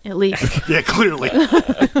 6'8" at least. Yeah, clearly.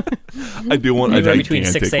 I do want a Anywhere between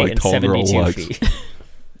gigantic, 6'8" like, and tall girl 72 Lux. feet.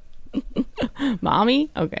 Mommy?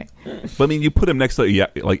 Okay. But I mean, you put him next to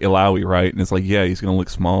like Ilaoi, right? And it's like, yeah, he's gonna look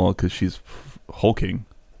small because she's hulking.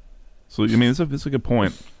 So I mean, it's a good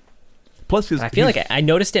point. Plus, I feel like I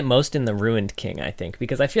noticed it most in the Ruined King, I think,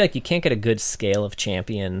 because I feel like you can't get a good scale of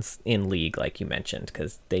champions in League, like you mentioned,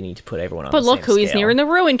 because they need to put everyone on But the look same who he's scale. near in the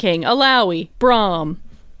Ruin King. Alawi. Braum.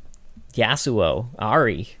 Yasuo,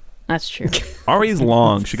 Ari, That's true. Ari's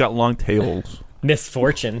long. She got long tails.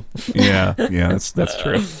 Misfortune. Yeah, that's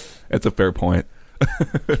true. That's a fair point.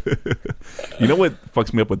 You know what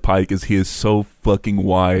fucks me up with Pike is he is so fucking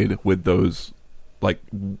wide with those like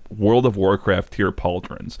World of Warcraft tier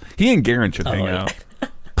pauldrons. He and Garen should hang yeah. out.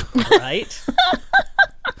 Right?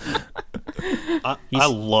 I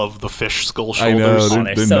love the fish skull I know, shoulders. Oh,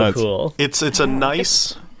 they're They're so nuts. cool. It's a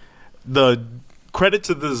nice. The credit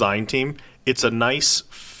to the design team. It's a nice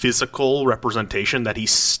physical representation that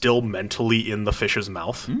he's still mentally in the fish's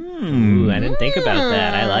mouth. Ooh, I didn't think about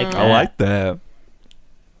that. I like that. I like that.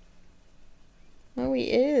 Oh, he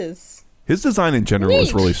is. His design in general is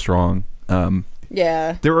Neat. really strong.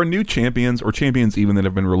 Yeah. There are new champions, or champions even that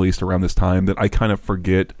have been released around this time that I kind of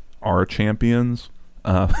forget are champions.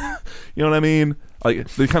 You know what I mean? Like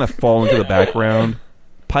they kind of fall into the background.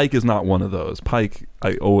 Pike is not one of those. Pike,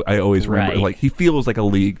 I always remember, Right. like he feels like a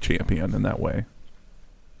league champion in that way.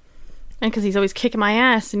 And because he's always kicking my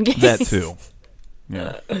ass in games. That too.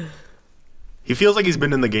 Yeah. He feels like he's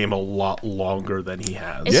been in the game a lot longer than he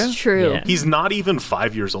has. It's Yeah. true. Yeah. He's not even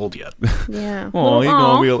 5 years old yet. Yeah. Oh, you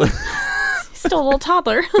gonna be able He's still a little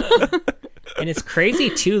toddler. And it's crazy,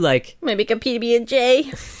 too, like, Maybe a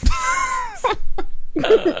PB&J.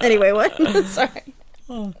 Anyway, what? Sorry.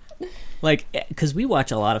 like, because we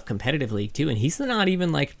watch a lot of competitive League, too, and he's not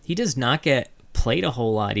even, like, he does not get played a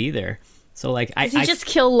whole lot either. So, like, Does he just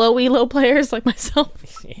kill low elo players like myself?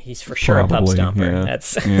 he's for sure a pub Probably, stomper. yeah.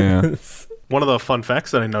 That's Yeah. One of the fun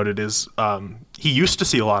facts that I noted is he used to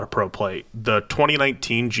see a lot of pro play. The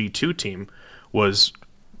 2019 G2 team was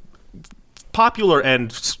popular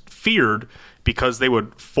and feared because they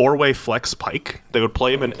would four-way flex Pike. They would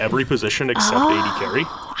play him in every position except AD carry.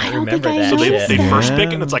 I remember I that So know. shit. they first pick,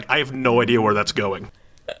 Yeah. and it's like, I have no idea where that's going.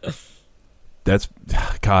 That's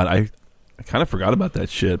God. I kind of forgot about that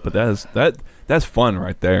shit, but that's fun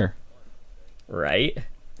right there. Right?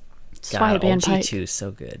 That's why I God, banned Pike. OG2 is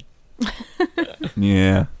so good.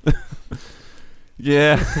 Yeah.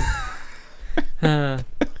 Yeah. Uh, How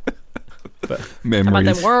about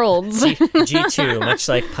Memories. them worlds? G2, much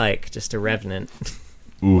like Pike, just a revenant.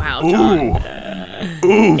 Ooh. Wow, John.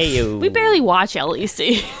 Hey, We barely watch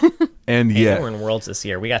LEC. And Hey, yeah, we're in Worlds this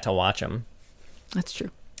year. We got to watch them. That's true.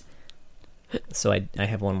 So I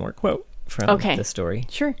have one more quote from Okay. the story.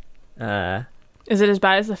 Sure. Uh, Is it as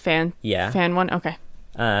bad as the fan yeah. one? Okay.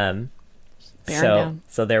 Bearing down.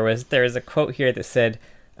 So there was a quote here that said,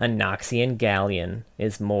 "A Noxian galleon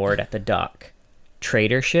is moored at the dock.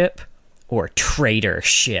 Trader ship or traitor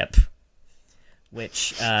ship?"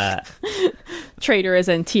 Which Trader is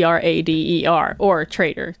in TRADER or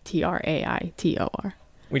Trader TRAITOR.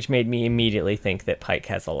 which made me immediately think that Pike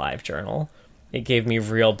has a live journal. It gave me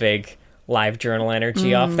real big live journal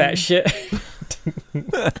energy off that shit.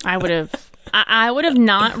 I would have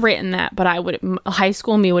not written that, but high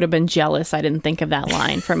school me would have been jealous I didn't think of that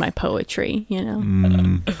line for my poetry, you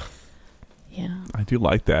know? Yeah. I do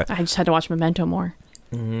like that. I just had to watch Memento more.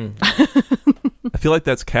 I feel like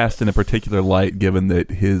that's cast in a particular light, given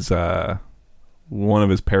that his one of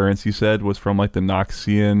his parents, you said, was from like the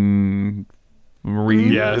Noxian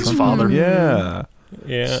Marine. Yeah, his something? father. Yeah.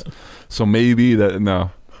 Yeah. So maybe that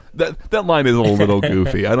line is a little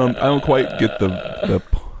goofy. I don't quite get the.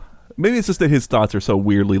 Maybe it's just that his thoughts are so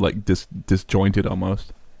weirdly like disjointed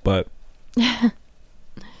almost. But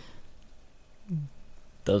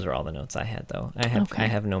Those are all the notes I had, though. I Okay.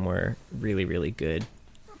 have no more really, really good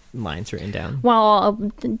lines written down. Well,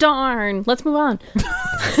 darn. Let's move on.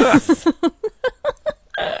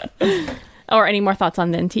 Or any more thoughts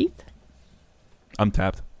on Menteith? I'm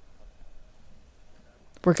tapped.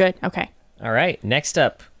 We're good? Okay. All right. Next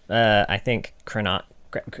up, I think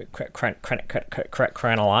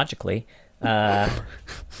chronologically,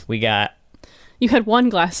 we got You had one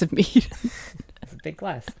glass of mead. that's a big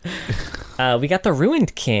glass. We got the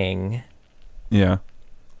Ruined King. Yeah.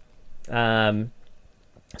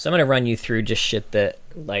 So I'm gonna run you through just shit that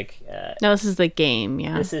like. No, this is the game.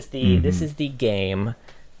 Yeah. This is the game,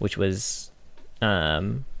 which was, I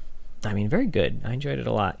mean, very good. I enjoyed it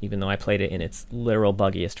a lot, even though I played it in its literal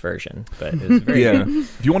buggiest version. But it was very Yeah. good.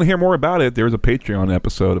 If you want to hear more about it, there's a Patreon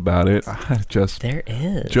episode about it. There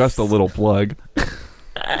is Just a little plug.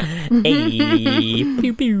 Hey,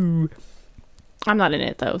 pew pew. I'm not in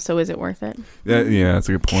it though, so is it worth it? Yeah, that's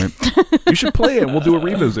a good point. You should play it. We'll do a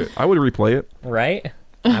revisit. I would replay it. Right?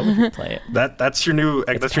 I would play it. That's your new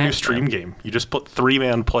packed stream down. game. You just put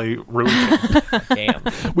 3-man play Ruined King. Damn.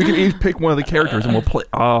 We can each pick one of the characters and we'll play.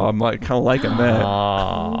 Oh, I'm like kind of liking that.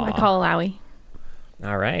 I call Alawi.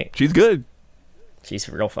 All right. She's good. She's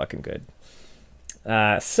real fucking good.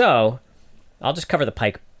 So, I'll just cover the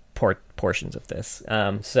pike portions of this.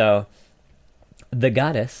 So, the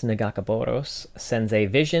goddess Nagakaboros sends a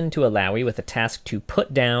vision to Alawi with a task to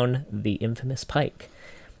put down the infamous pike.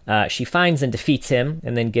 She finds and defeats him,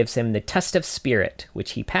 and then gives him the test of spirit,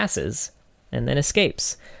 which he passes, and then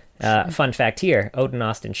escapes. Fun fact here, Odin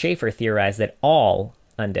Austin Schaefer theorized that all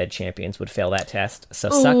undead champions would fail that test, so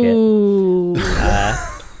suck it. Ooh.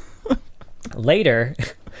 Later,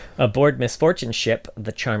 aboard Misfortune's ship,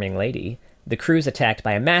 the Charming Lady, the crew's attacked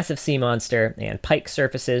by a massive sea monster, and Pike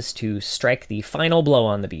surfaces to strike the final blow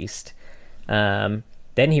on the beast.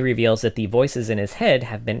 Then he reveals that the voices in his head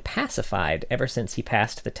have been pacified ever since he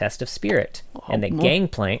passed the test of spirit, and that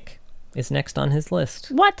Gangplank is next on his list.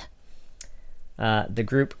 What? The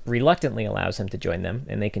group reluctantly allows him to join them,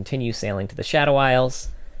 and they continue sailing to the Shadow Isles.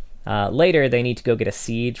 Later, they need to go get a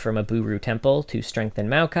seed from a Buru temple to strengthen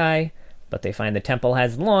Maokai, but they find the temple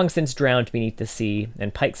has long since drowned beneath the sea,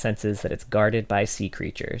 and Pike senses that it's guarded by sea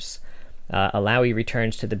creatures. Alawi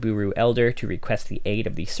returns to the Buru Elder to request the aid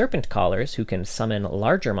of the Serpent Callers, who can summon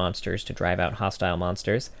larger monsters to drive out hostile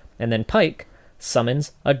monsters, and then Pike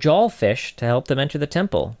summons a Jawfish to help them enter the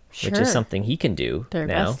temple, which Sure. is something he can do They're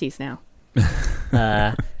now. besties now.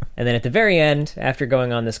 And then at the very end, after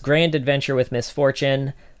going on this grand adventure with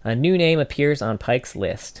Misfortune, a new name appears on Pike's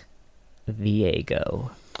list,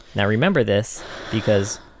 Viego. Now remember this,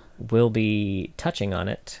 because we'll be touching on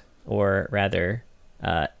it, or rather,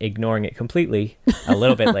 ignoring it completely a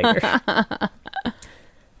little bit later.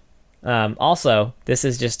 Also, this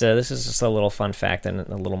is just a little fun fact and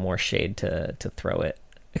a little more shade to throw it.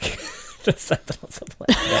 The Sentinels of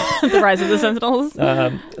Black. The Rise of the Sentinels.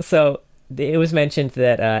 So it was mentioned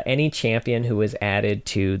that any champion who was added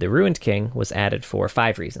to the Ruined King was added for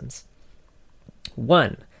 5 reasons.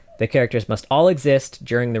 1, the characters must all exist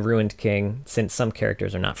during the Ruined King, since some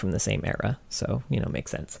characters are not from the same era, so,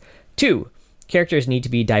 makes sense. 2, characters need to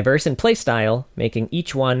be diverse in playstyle, making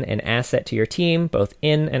each one an asset to your team, both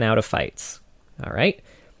in and out of fights. All right.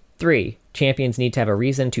 3, champions need to have a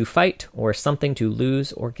reason to fight or something to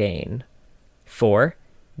lose or gain. 4,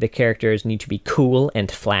 the characters need to be cool and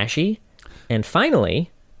flashy. And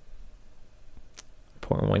finally,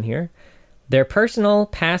 important one here, their personal,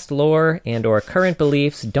 past lore, and or current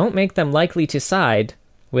beliefs don't make them likely to side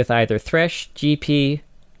with either Thresh, GP,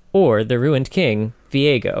 or the Ruined King,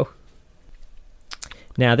 Viego.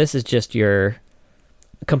 Now, this is just your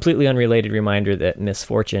completely unrelated reminder that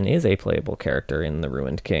Misfortune is a playable character in the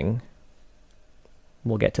Ruined King.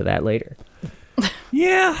 We'll get to that later.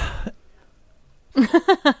 Yeah.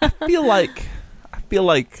 I feel like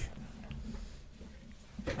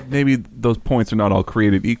maybe those points are not all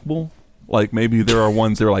created equal. Like maybe there are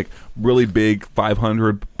ones that are like really big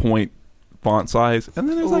 500 point font size, and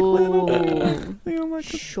then there's like little, like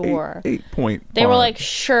Sure. 8 point. They were font. like,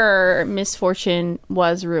 sure, Misfortune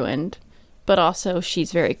was ruined, but also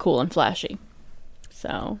she's very cool and flashy.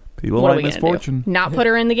 So People what are like we gonna Misfortune. do? Not put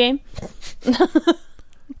her in the game?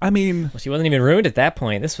 I mean, Well, she wasn't even ruined at that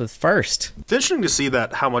point. This was first. It's interesting to see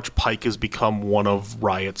that how much Pike has become one of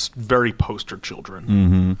Riot's very poster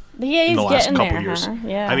children Yeah, he's in the last getting couple there, years. huh?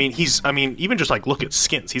 Yeah. I mean, even just like look at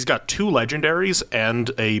skins. He's got 2 legendaries and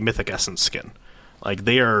a Mythic Essence skin. Like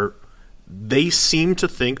they seem to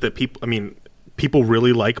think that people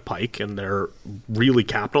really like Pike, and they're really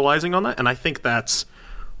capitalizing on that. And I think that's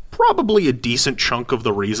probably a decent chunk of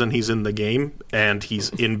the reason he's in the game and he's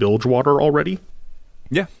in Bilgewater already.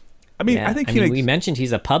 yeah. I mean, Yeah, I think we mentioned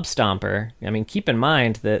he's a pub stomper. I mean, keep in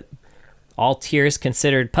mind that all tiers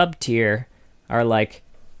considered pub tier are like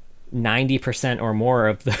 90% or more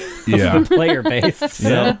of the, Yeah. of the player base.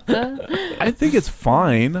 So. I think it's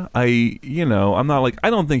fine. I'm not like, I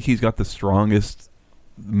don't think he's got the strongest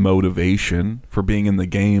motivation for being in the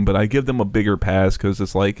game, but I give them a bigger pass because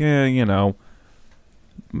it's like,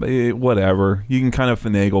 whatever. You can kind of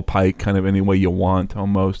finagle Pike kind of any way you want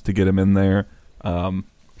almost to get him in there.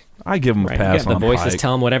 I give him a Right, pass you got on the voices Pike.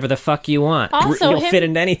 tell him whatever the fuck you want. Also, You'll him- fit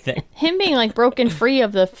into anything. Him being like broken free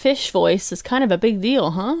of the fish voice is kind of a big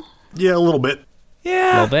deal, huh? Yeah, a little bit. A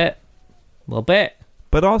Yeah, little bit.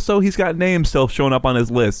 but also he's got names still showing up on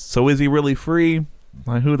his list. So is he really free?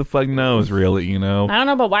 Like, who the fuck knows, really? You know. I don't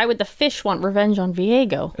know, but why would the fish want revenge on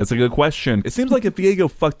Viego? It's a good question. It seems like if Viego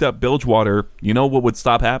fucked up Bilgewater, you know what would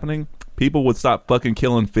stop happening? People would stop fucking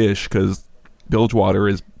killing fish because Bilgewater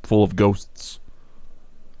is full of ghosts.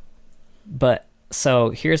 But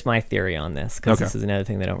so here's my theory on this, because Okay. this is another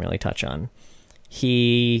thing they don't really touch on.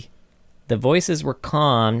 The voices were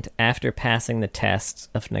calmed after passing the tests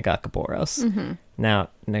of Nagakaboros. Now,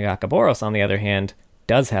 Nagakaboros, on the other hand,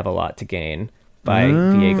 does have a lot to gain by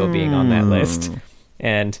Viego being on that list.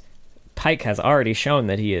 And Pike has already shown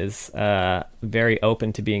that he is very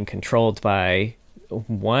open to being controlled by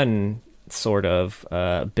one sort of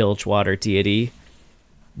Bilgewater deity.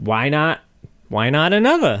 Why not? Why not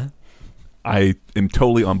another? I am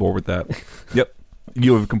totally on board with that. Yep.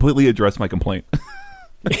 You have completely addressed my complaint.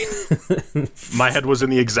 My head was in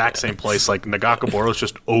the exact same place. Like Nagakaboros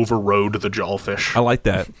just overrode the jawfish. I like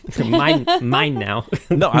that. Mine now.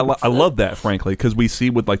 No, I love that, frankly, because we see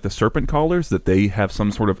with like the serpent callers that they have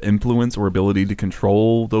some sort of influence or ability to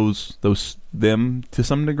control them to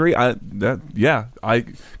some degree. I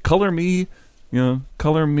color me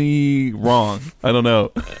wrong. I don't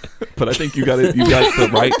know, but I think you got it. You got the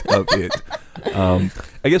right of it.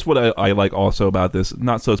 I guess what I like also about this,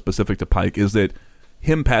 not so specific to Pike, is that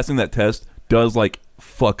him passing that test does like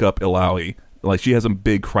fuck up Illaoi. Like she has a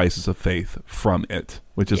big crisis of faith from it,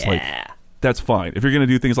 which is like, that's fine. If you're gonna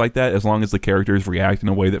do things like that, as long as the characters react in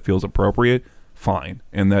a way that feels appropriate, fine.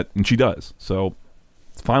 And she does. So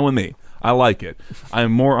it's fine with me. I like it.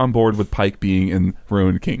 I'm more on board with Pike being in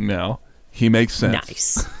Ruined King now. He makes sense.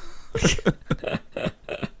 Nice.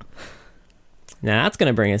 Now that's going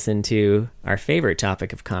to bring us into our favorite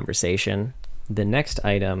topic of conversation. The next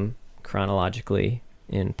item, chronologically,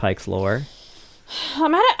 in Pike's lore.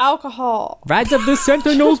 I'm out of alcohol. Rides of the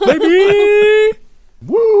Sentinels, baby!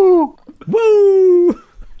 Woo! Woo!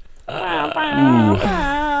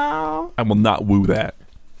 Wow. I will not woo that.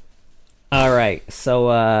 All right, so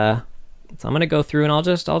I'm going to go through and I'll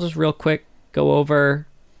just real quick go over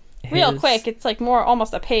Real his- quick, it's like more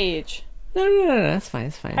almost a page. No, that's fine.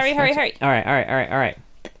 Hurry. All right.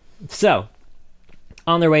 So,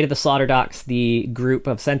 on their way to the slaughter docks, the group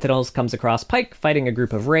of sentinels comes across Pike fighting a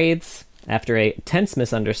group of raids after a tense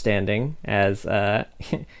misunderstanding, as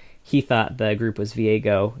he thought the group was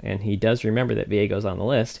Viego, and he does remember that Viego's on the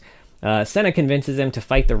list. Senna convinces him to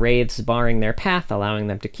fight the raids, barring their path, allowing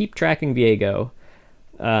them to keep tracking Viego.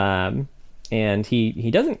 And he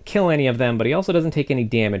doesn't kill any of them, but he also doesn't take any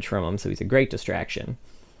damage from them, so he's a great distraction.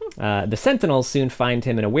 The Sentinels soon find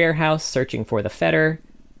him in a warehouse searching for the fetter.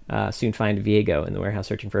 Soon find Viego in the warehouse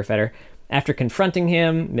searching for a fetter. After confronting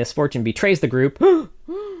him, Miss Fortune betrays the group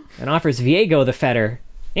and offers Viego the fetter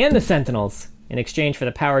and the Sentinels in exchange for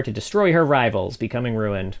the power to destroy her rivals, becoming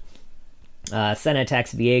ruined. Senna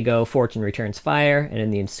attacks Viego, Fortune returns fire, and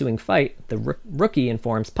in the ensuing fight, the rookie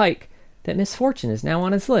informs Pike that Miss Fortune is now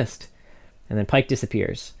on his list. And then Pike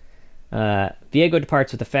disappears. Viego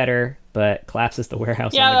departs with the fetter, but collapses the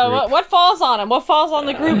warehouse on the group. What falls on him? What falls on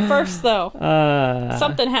the group first, though?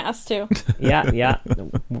 Something has to. Yeah.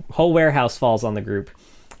 The whole warehouse falls on the group.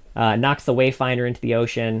 Knocks the Wayfinder into the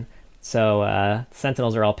ocean. So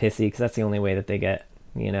Sentinels are all pissy because that's the only way that they get,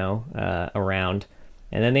 around.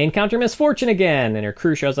 And then they encounter Miss Fortune again, and her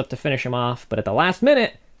crew shows up to finish him off. But at the last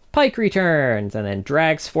minute, Pike returns and then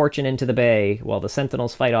drags Fortune into the bay while the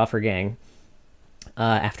Sentinels fight off her gang.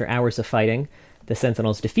 After hours of fighting, the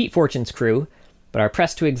Sentinels defeat Fortune's crew, but are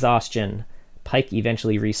pressed to exhaustion. Pike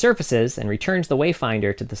eventually resurfaces and returns the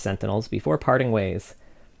Wayfinder to the Sentinels before parting ways.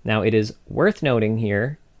 Now, it is worth noting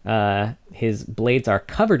here, his blades are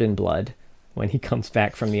covered in blood when he comes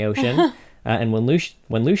back from the ocean. And when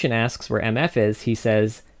Lucian asks where MF is, he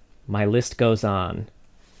says, "My list goes on."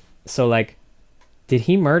 So, did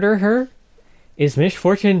he murder her? Is Miss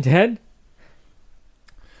Fortune dead?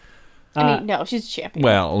 I mean, no, she's a champion.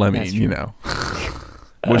 Well, I That's mean,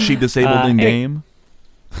 was she disabled in game?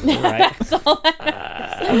 Right.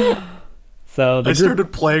 So the I group...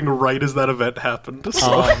 started playing right as that event happened. So.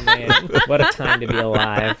 Oh, man. What a time to be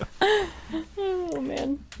alive. Oh,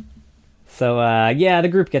 man. So, the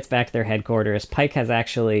group gets back to their headquarters. Pike has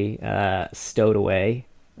actually stowed away.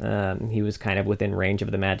 He was kind of within range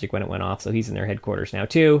of the magic when it went off, so he's in their headquarters now,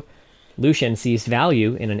 too. Lucian sees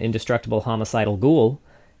value in an indestructible homicidal ghoul,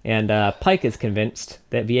 and Pike is convinced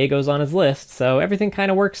that Viego's on his list, so everything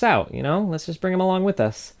kind of works out, Let's just bring him along with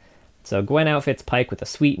us. So Gwen outfits Pike with a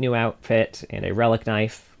sweet new outfit and a relic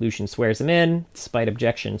knife. Lucian swears him in, despite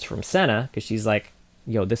objections from Senna, because she's like,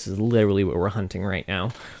 yo, this is literally what we're hunting right now.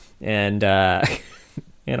 And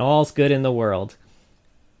and all's good in the world.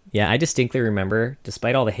 Yeah, I distinctly remember,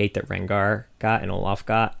 despite all the hate that Rengar got and Olaf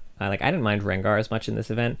got, I didn't mind Rengar as much in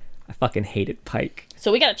this event. I fucking hated Pike.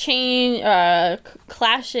 So we got to change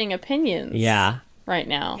clashing opinions. Yeah. Right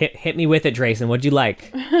now. Hit me with it, Drayson. What'd you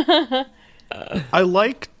like? I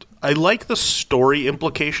like the story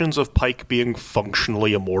implications of Pike being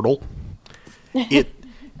functionally immortal. It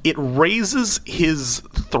raises his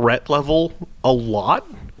threat level a lot.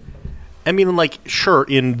 I mean, like, sure,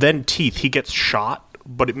 in Then Teeth he gets shot,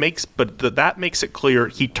 but that makes it clear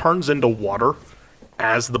he turns into water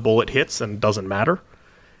as the bullet hits and doesn't matter.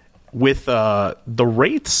 With the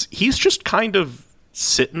Wraiths, he's just kind of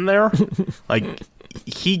sitting there. Like,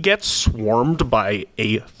 he gets swarmed by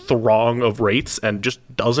a throng of Wraiths and just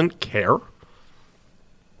doesn't care.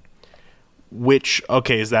 Which,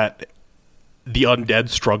 okay, is that the undead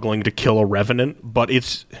struggling to kill a Revenant? But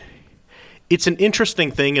it's an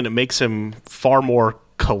interesting thing, and it makes him far more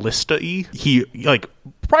Callista-y. He, like,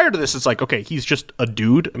 prior to this, it's like, okay, he's just a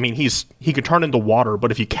dude. I mean, he can turn into water,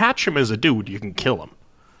 but if you catch him as a dude, you can kill him.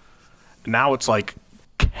 Now it's like,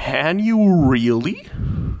 can you really?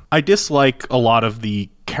 I dislike a lot of the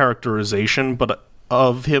characterization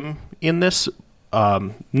of him in this.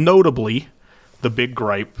 Notably, the big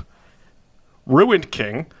gripe, Ruined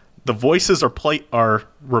King, the voices are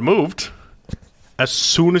removed. As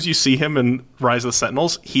soon as you see him in Rise of the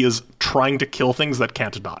Sentinels, he is trying to kill things that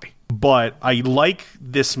can't die. But I like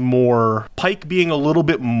this more, Pike being a little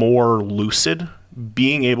bit more lucid,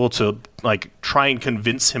 being able to like try and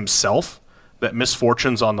convince himself that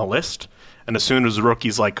Misfortune's on the list. And as soon as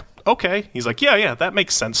Rookie's like, okay, he's like, yeah, that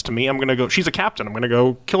makes sense to me. I'm going to go, she's a captain. I'm going to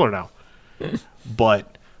go kill her now.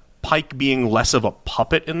 But Pike being less of a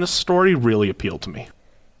puppet in this story really appealed to me.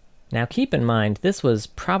 Now, keep in mind, this was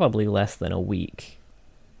probably less than a week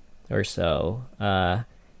or so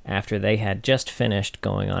after they had just finished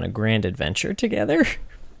going on a grand adventure together.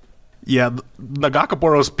 Yeah,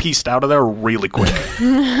 Nagakaboro's pieced out of there really quick.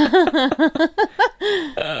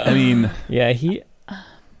 I mean, yeah,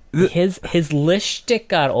 his Lish stick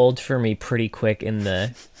got old for me pretty quick in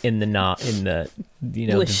the the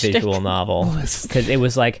visual novel, because it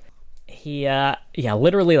was like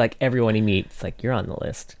literally like everyone he meets, like, you're on the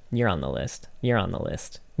list, you're on the list, you're on the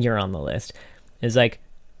list, you're on the list. It's like,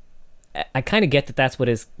 I kind of get that that's what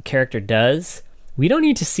his character does. We don't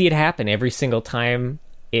need to see it happen every single time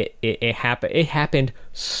it happened. It happened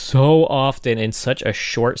so often in such a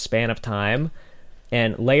short span of time,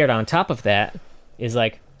 and layered on top of that is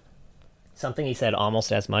like something he said almost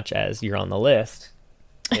as much as you're on the list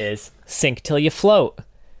is sink till you float,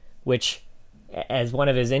 which, as one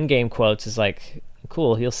of his in-game quotes, is like,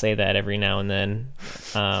 cool, he'll say that every now and then.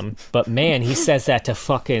 But man, he says that to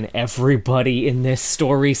fucking everybody in this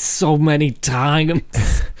story so many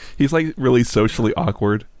times. He's like really socially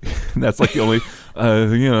awkward. And that's like the only,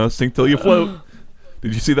 sink till you float.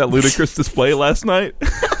 Did you see that ludicrous display last night?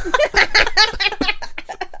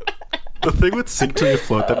 The thing with sink till you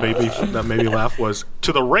float that made me laugh was,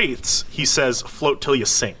 to the Wraiths, he says float till you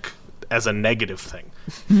sink as a negative thing,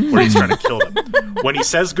 where he's trying to kill them. When he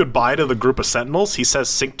says goodbye to the group of Sentinels, he says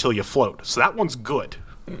sink till you float. So that one's good.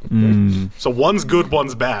 So one's good,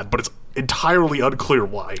 one's bad, but it's entirely unclear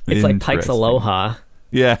why. It's like Pike's Aloha.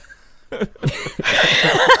 Yeah.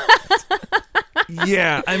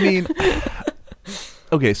 Yeah, I mean,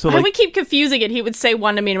 okay, so we keep confusing it. He would say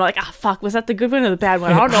one to me, and I'm like, fuck, was that the good one or the bad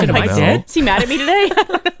one? I don't know. Pike did. Is he mad at me today?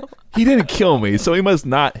 He didn't kill me, so he must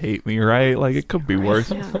not hate me, right? Like, it could be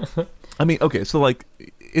worse. Yeah. I mean, okay, so like,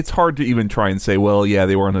 it's hard to even try and say, well, yeah,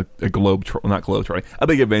 they were on a big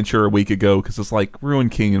adventure a week ago, because it's like,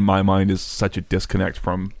 Ruined King in my mind is such a disconnect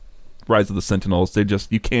from Rise of the Sentinels. They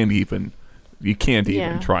just, you can't even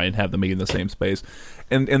try and have them be in the same space.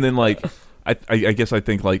 And then like, I guess I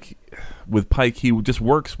think like with Pike, he just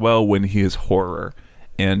works well when he is horror.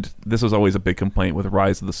 And this is always a big complaint with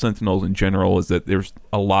Rise of the Sentinels in general, is that there's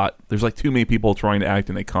like too many people trying to act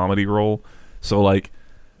in a comedy role. So like,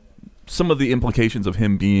 some of the implications of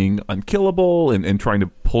him being unkillable and trying to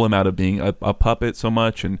pull him out of being a puppet so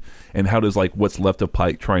much, and how does like what's left of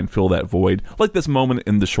Pike try and fill that void, like this moment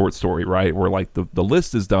in the short story, right, where like the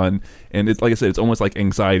list is done, and it's like I said, it's almost like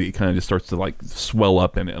anxiety kind of just starts to like swell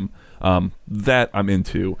up in him. That I'm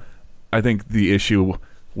into. I think the issue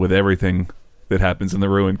with everything that happens in the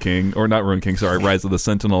Rise of the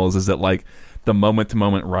Sentinels, is that like the moment to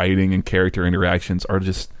moment writing and character interactions are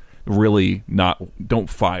just really don't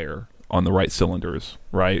fire on the right cylinders,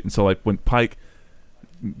 right? And so like when Pike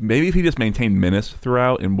maybe if he just maintained menace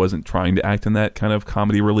throughout and wasn't trying to act in that kind of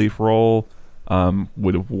comedy relief role,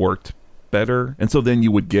 would have worked better. And so then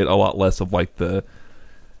you would get a lot less of like the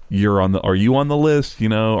are you on the list,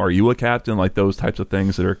 are you a captain, like those types of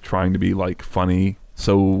things that are trying to be like funny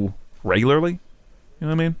so regularly. You know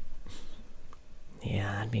what I mean?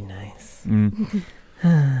 Yeah, that'd be nice.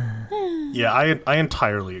 Yeah, I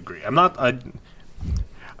entirely agree.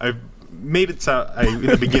 I've made it sound in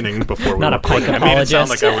the beginning before we Not were a Pike recording, I made it sound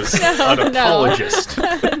like I was apologist.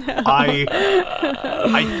 an apologist.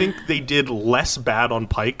 I think they did less bad on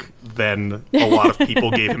Pike than a lot of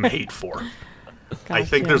people gave him hate for. I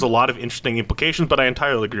think Gotcha. there's a lot of interesting implications, but I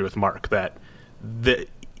entirely agree with Mark that the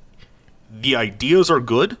ideas are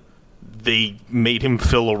good. They made him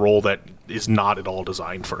fill a role that is not at all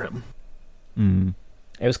designed for him.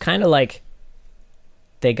 It was kind of like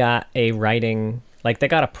they got a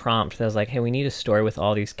prompt that was like, hey, we need a story with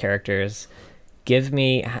all these characters.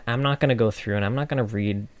 I'm not going to go through and I'm not going to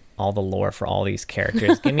read all the lore for all these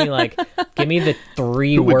characters. Give me the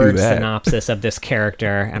 3-word that? synopsis of this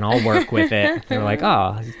character and I'll work with it. They were like,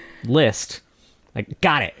 oh, list. Like,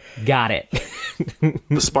 got it. The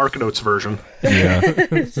SparkNotes version. Yeah.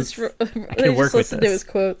 It's just, they can work just with listen to this. his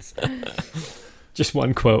quotes. Just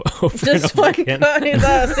one quote over Just and over one again. quote.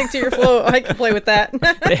 He's, stick to your flow. I can play with that.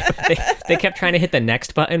 They kept trying to hit the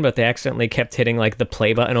next button, but they accidentally kept hitting like the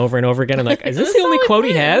play button over and over again. I'm like, is this the only quote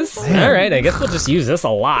he has? All right, I guess we'll just use this a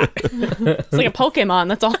lot. It's like a Pokemon.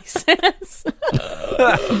 That's all he says.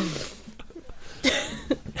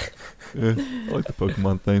 Yeah, I like the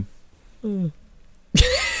Pokemon thing.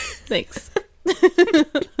 Thanks.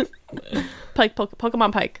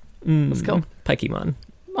 Pokemon Pike. Let's go. Pokemon.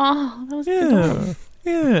 Oh, that was good.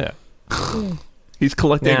 Yeah. He's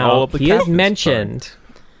collecting Now, all of the he is captains' mentioned.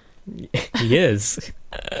 He is.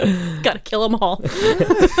 Gotta kill them all. Is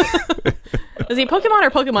he a Pokemon or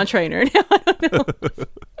Pokemon trainer?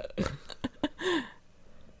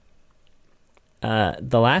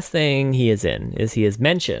 The last thing he is in is he is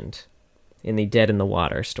mentioned in the Dead in the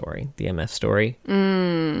Water story, the MF story.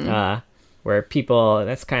 Where people,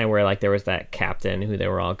 that's kind of where like there was that captain who they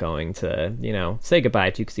were all going to, say goodbye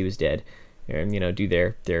to because he was dead, and do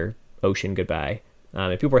their ocean goodbye.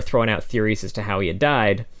 And people were throwing out theories as to how he had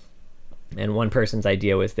died. And one person's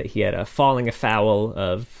idea was that he had a falling afoul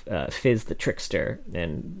of Fizz the Trickster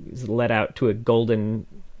and was led out to a golden.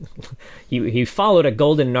 he followed a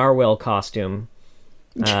golden narwhal costume,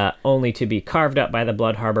 only to be carved up by the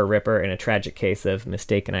Blood Harbor Ripper in a tragic case of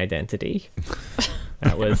mistaken identity.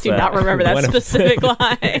 That was. Do not remember that one of- specific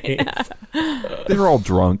line. They were all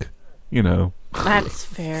drunk, That is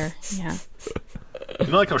fair. Yeah. You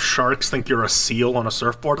know, like how sharks think you're a seal on a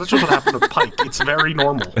surfboard? That's just what happened to Pike. It's very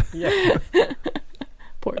normal. Yeah,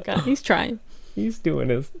 Poor guy. He's trying. he's doing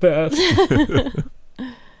his best.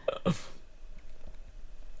 But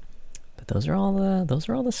those are all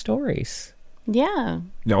the stories. Yeah.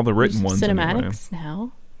 Yeah, all the written There's ones. anyway. cinematics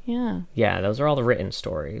now. Yeah. Yeah, those are all the written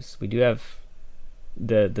stories. We do have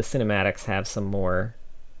the cinematics have some more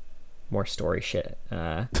story shit.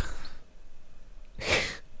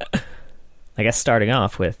 I guess starting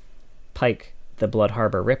off with Pike, the Blood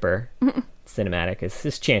Harbor Ripper cinematic is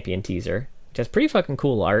his champion teaser, which has pretty fucking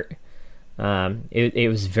cool art. It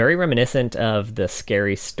was very reminiscent of the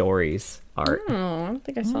Scary Stories art, Oh, I don't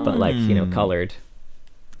think I saw but that. like colored.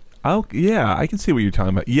 Oh, yeah, I can see what you're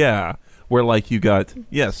talking about. Yeah, where like you got.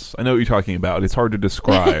 Yes, I know what you're talking about. It's hard to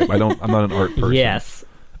describe. I'm not an art person. Yes,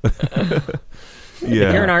 Yeah.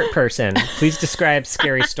 if you're an art person, please describe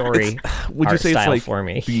Scary Story Would you art say it's style like for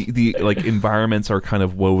me. the like environments are kind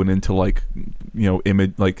of woven into like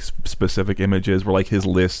image like specific images where like his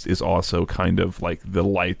list is also kind of like the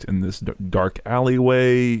light in this dark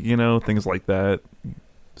alleyway, things like that.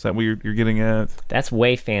 Is that what you're getting at? That's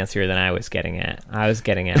way fancier than I was getting at.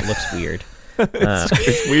 Looks weird.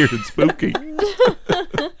 It's weird and spooky.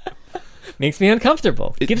 Makes me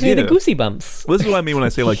uncomfortable. Gives me the goosey bumps. Well, this is what I mean when I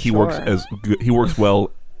say like he works Sure. he works well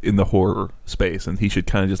in the horror space and he should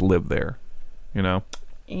kind of just live there, Yeah.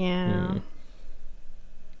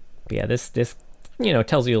 But yeah, this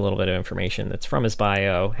tells you a little bit of information that's from his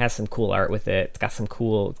bio, has some cool art with it.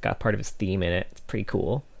 It's got part of his theme in it. It's pretty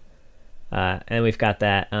cool. And then we've got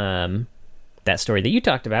that story that you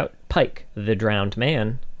talked about, Pike, the Drowned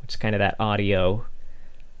Man, which is kind of the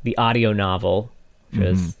audio novel, which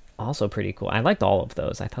is also pretty cool. I liked all of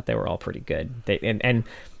those. I thought they were all pretty good. And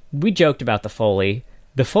we joked about the Foley.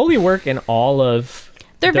 The Foley work in all of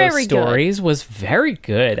They're those very good. stories was very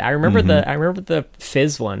good. I remember the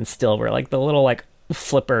Fizz one still, where like the little like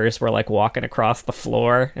flippers were like walking across the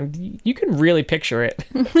floor, and you can really picture it.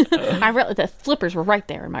 The flippers were right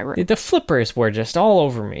there in my room, The flippers were just all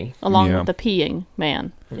over me. along Yeah. with the peeing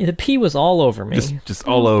man. The pee was all over me. Just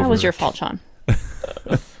all over. That was your fault, Sean.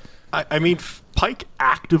 I mean, Pike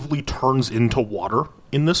actively turns into water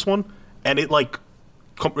in this one, and it like,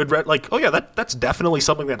 it read like, oh yeah, that's definitely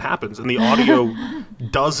something that happens, and the audio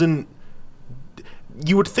doesn't.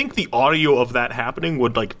 You would think the audio of that happening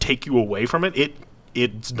would like take you away from it.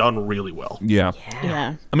 It's done really well. Yeah.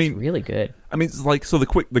 Yeah. I mean, Really good. it's like, so the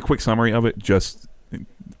quick summary of it, just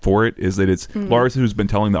for it, is that it's Lars, who's been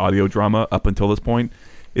telling the audio drama up until this point,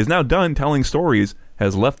 is now done telling stories,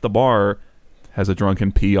 has left the bar, has a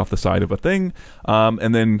drunken pee off the side of a thing,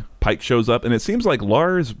 and then Pike shows up, and it seems like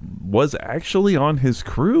Lars was actually on his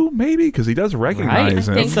crew, maybe, because he does recognize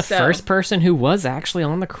him. think It's the so. first person who was actually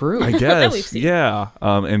on the crew. I We've guess, seen. yeah,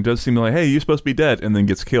 and does seem like, hey, you're supposed to be dead, and then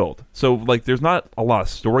gets killed. So, like, there's not a lot of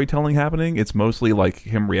storytelling happening. It's mostly like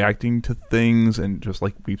him reacting to things, and just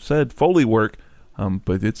like we've said, Foley work,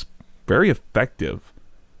 but it's very effective.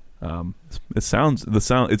 It's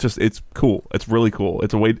cool. It's really cool.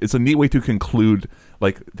 It's a neat way to conclude,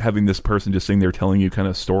 like, having this person just sitting there telling you kind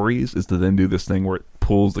of stories, is to then do this thing where it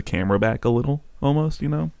pulls the camera back a little, almost,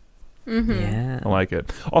 Yeah. I like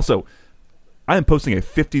it. Also, I am posting a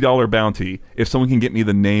 $50 bounty if someone can get me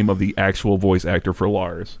the name of the actual voice actor for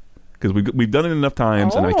Lars, because we've done it enough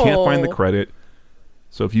times, and I can't find the Oh. credit.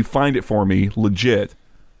 So if you find it for me, legit,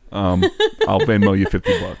 I'll Venmo you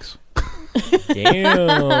 $50. Damn.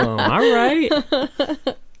 All right.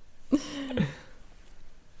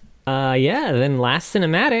 Then last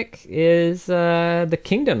cinematic is the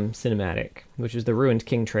Kingdom cinematic, which is the Ruined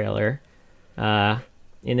King trailer.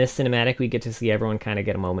 In this cinematic, we get to see everyone kind of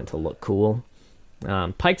get a moment to look cool.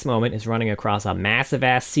 Pike's moment is running across a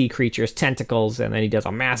massive-ass sea creature's tentacles, and then he does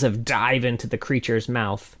a massive dive into the creature's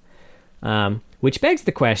mouth. Which begs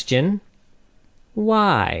the question,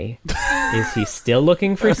 why? Is he still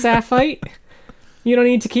looking for Sapphite? You don't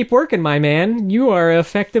need to keep working, my man. You are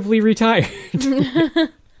effectively retired.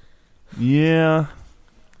 Yeah,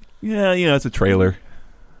 it's a trailer.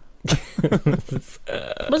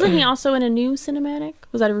 Wasn't he also in a new cinematic?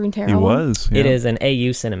 Was that a Runeterra He one? was. Yeah. It is an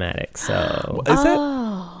AU cinematic, so... Is that?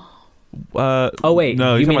 Oh, wait,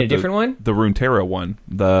 no, you you're mean talking a about different one? The Runeterra one.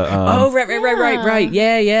 The Right.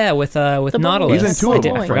 Yeah, with Nautilus. He's in two of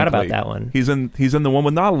them. I forgot about frankly. that one. He's in the one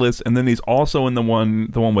with Nautilus, and then he's also in the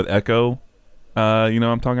one with Echo. You know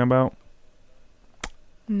what I'm talking about?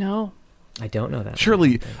 No. I don't know that.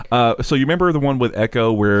 Surely. So you remember the one with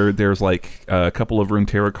Echo where there's like a couple of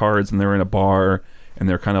Runeterra cards, and they're in a bar, and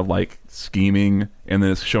they're kind of like scheming, and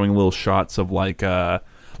then it's showing little shots of like the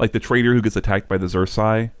trader who gets attacked by the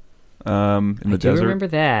Xersai in the I do desert. remember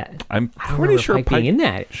that. I'm I don't pretty remember sure Pike being in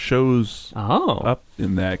that. shows Oh. up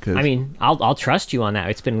in that. Cause, I mean, I'll trust you on that.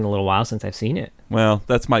 It's been a little while since I've seen it. well,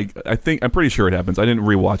 I'm pretty sure it happens. I didn't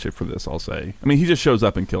rewatch it for this, I'll say. I mean, he just shows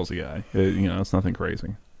up and kills the guy. It's nothing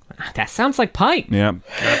crazy. That sounds like Pike. Yeah.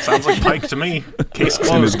 That sounds like Pike to me. Case It's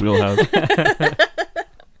in his closed. wheelhouse.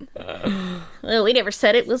 Well, we never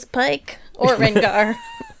said it was Pike or Rengar.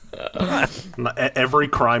 Every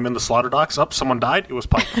crime in the slaughter docks. Up, someone died. It was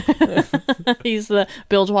Pike. He's the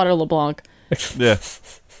Bilgewater LeBlanc. Yeah.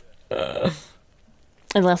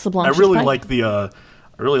 Unless LeBlanc. I really like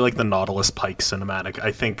the Nautilus Pike cinematic.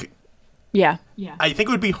 I think Yeah. it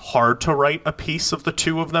would be hard to write a piece of the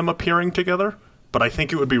two of them appearing together, but I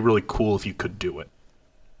think it would be really cool if you could do it.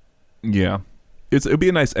 Yeah. It'd be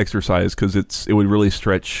a nice exercise because it would really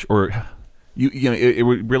stretch, or it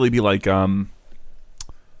would really be like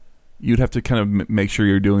you'd have to kind of make sure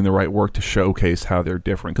you're doing the right work to showcase how they're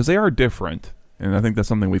different, because they are different, and I think that's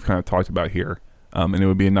something we've kind of talked about here. And it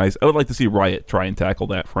would be I would like to see Riot try and tackle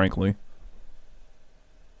that, frankly.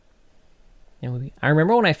 I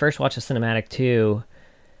remember when I first watched the cinematic too,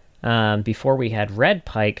 before we had Red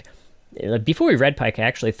Pike. Before we read Pike, I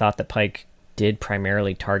actually thought that Pike did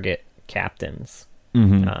primarily target captains.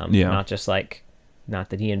 Yeah. Not just like, not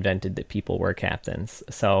that he invented that people were captains.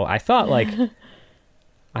 So I thought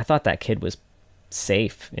I thought that kid was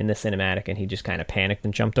safe in the cinematic, and he just kind of panicked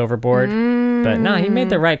and jumped overboard. But no, he made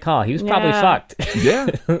the right call. He was probably Yeah. fucked. Yeah.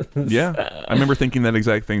 Yeah. I remember thinking that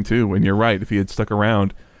exact thing too, and you're right. If he had stuck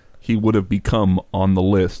around, he would have become on the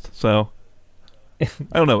list. So I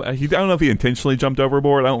don't know. I don't know if he intentionally jumped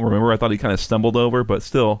overboard. I don't remember. I thought he kind of stumbled over, but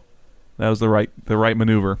still, that was the right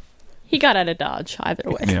maneuver. He got out of dodge either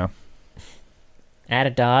way. Yeah. Out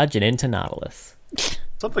of Dodge and into Nautilus.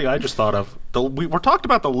 Something I just thought of. We're talked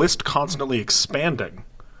about the list constantly expanding.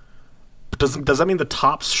 But Does that mean the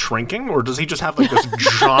top's shrinking, or does he just have like this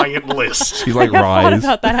giant list? He's like I thought Rise.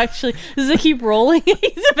 about that actually. Does it keep rolling? He's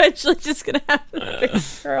eventually just gonna have a big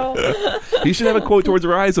girl. He should have a quote towards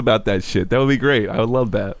Rise about that shit. That would be great. I would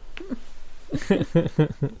love that.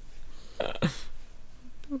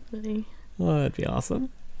 Well, that'd be awesome.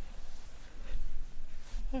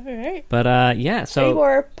 All right. But yeah, so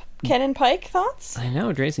more Ken and Pike thoughts? I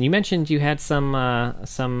know, Drayson, you mentioned you had some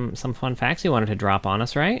fun facts you wanted to drop on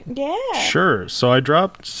us, right? Yeah. Sure. So I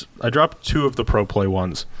dropped 2 of the pro play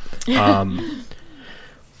ones.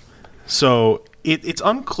 So it's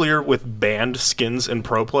unclear with banned skins in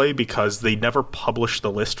pro play because they never publish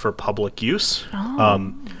the list for public use.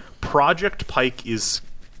 Project Pike is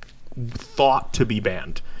thought to be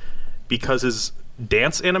banned because his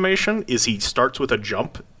dance animation is he starts with a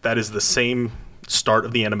jump that is the same start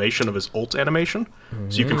of the animation of his ult animation,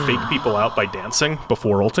 so you can fake people out by dancing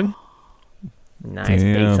before ulting. Nice,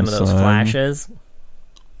 bait Damn, some of those son. flashes.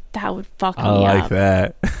 That would fuck me I like up.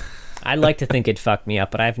 that. I'd like to think it fucked me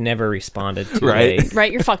up, but I've never responded to Right. a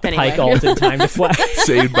Right, you're fucked anyway. Pike ult in time to flash.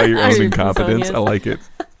 Saved by your own You're incompetence. Sonia's. I like it.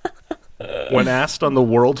 When asked on the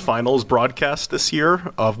World Finals broadcast this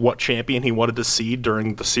year of what champion he wanted to see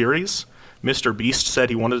during the series, Mr. Beast said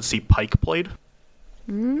he wanted to see Pike played.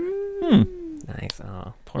 Nice.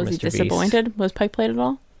 Oh, poor Was he Mr. Beast. disappointed? Was Pike played at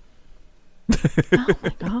all? Oh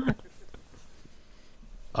my god.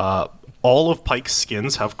 All of Pike's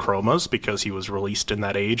skins have chromas because he was released in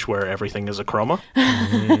that age where everything is a chroma.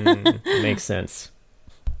 Makes sense.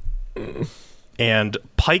 And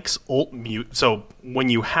Pike's ult mute. So when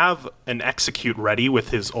you have an execute ready with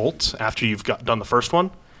his ult after you've done the first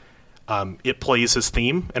one, it plays his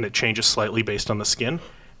theme and it changes slightly based on the skin.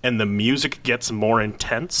 And the music gets more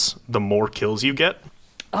intense the more kills you get.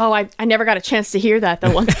 Oh, I never got a chance to hear that the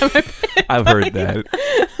one time. I've heard that.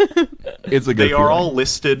 It's a good They are feeling. all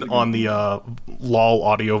listed on the LOL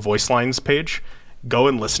audio voice lines page. Go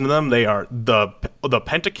and listen to them. They are the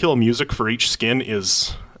pentakill music for each skin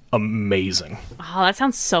is amazing. Oh, that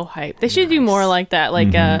sounds so hype. They should do more like that,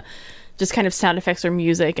 like just kind of sound effects or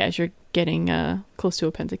music as you're getting close to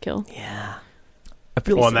a pentakill. Yeah. I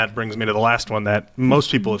feel Well, and that brings me to the last one that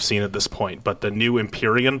most people have seen at this point, but the new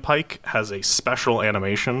Empyrean Pike has a special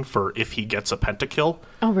animation for if he gets a pentakill.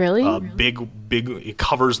 Oh, really? Big, it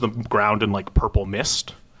covers the ground in like purple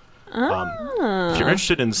mist. If you're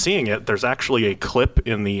interested in seeing it, there's actually a clip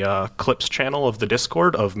in the clips channel of the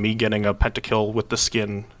Discord of me getting a pentakill with the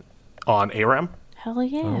skin on ARAM. Hell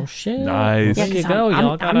yeah. Oh shit. Nice. There 'cause you go. I'm,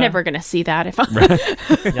 Y'all I'm gotta, never gonna see that if I.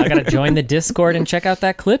 y'all gotta join the Discord and check out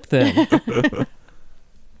that clip then.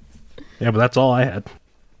 Yeah, but that's all I had.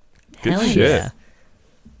 Good Hell shit. yeah.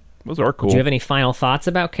 Those are cool. Do you have any final thoughts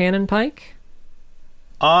about Cannon Pike?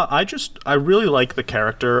 I really like the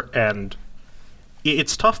character, and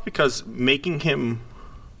it's tough because making him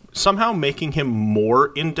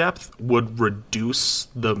more in depth would reduce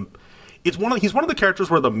the. He's one of the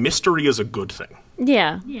characters where the mystery is a good thing,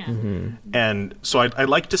 Yeah. and so I'd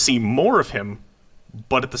like to see more of him,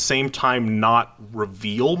 but at the same time not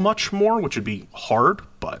reveal much more, which would be hard.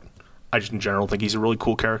 But I just in general think he's a really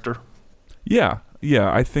cool character. Yeah.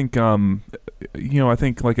 I think, I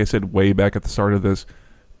think, like I said way back at the start of this,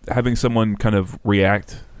 having someone kind of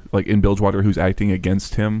react, like in Bilgewater, who's acting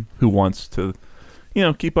against him, who wants to,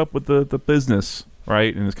 keep up with the business,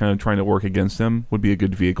 right, and is kind of trying to work against him, would be a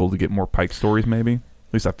good vehicle to get more Pike stories, maybe.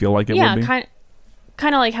 At least I feel like it would be. kind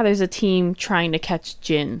of like how there's a team trying to catch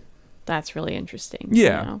Jin. That's really interesting.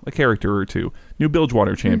 Yeah, a character or two. New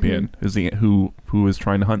Bilgewater champion is who is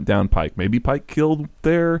trying to hunt down Pike. Maybe Pike killed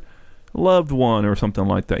their loved one or something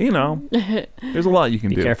like that. There's a lot you can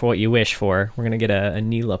Be do. careful what you wish for. We're gonna get a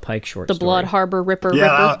Neela Pike short The story. Blood Harbor Ripper.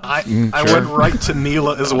 Yeah, Ripper. I sure. went right to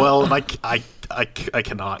Neela as well, and I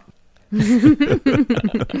cannot.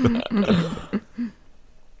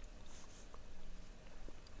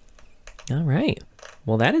 All right.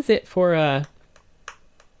 Well, that is it for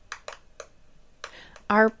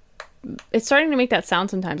It's starting to make that sound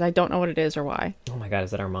sometimes. I don't know what it is or why. Oh my god,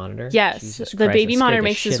 is that our monitor? Yes, Jesus the Christ, baby it scared monitor the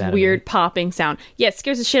makes shit this out of weird me. popping sound. Yeah, it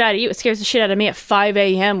scares the shit out of you. It scares the shit out of me at 5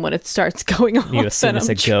 a.m. when it starts going off. You assume and it's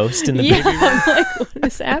a I'm ghost in the yeah, baby room? I'm like, what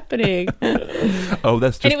is happening? Oh,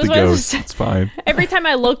 that's And just it was the one of ghost. those- It's fine. Every time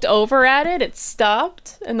I looked over at it, it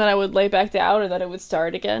stopped, and then I would lay back down, and then it would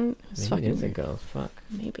start again. It was Maybe it fucking is a weird. ghost. Fuck.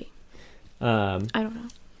 Maybe. I don't know.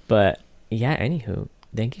 But yeah, anywho,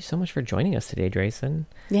 thank you so much for joining us today, Drayson.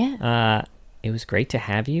 Yeah. It was great to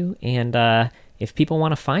have you. And if people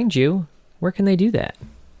want to find you, where can they do that?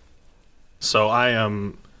 So I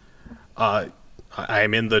am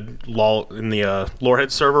in the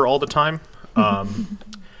Lorehead server all the time,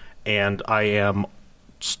 and I am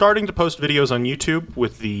starting to post videos on YouTube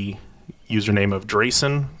with the username of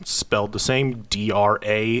Drayson, spelled the same,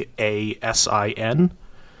 Draasin,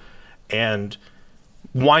 and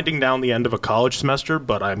winding down the end of a college semester,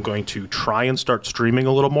 but I'm going to try and start streaming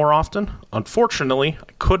a little more often. Unfortunately,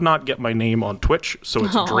 I could not get my name on Twitch, so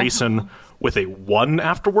it's Drayson with a 1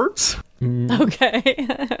 afterwards. Okay.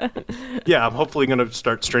 Yeah, I'm hopefully going to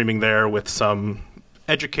start streaming there with some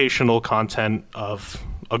educational content of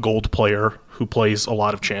a gold player who plays a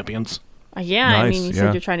lot of champions. Yeah, I Nice, mean, you yeah.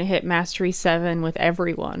 said you're trying to hit Mastery 7 with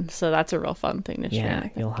everyone, so that's a real fun thing to stream. Yeah, I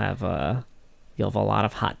think. you'll have a lot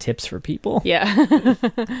of hot tips for people. Yeah.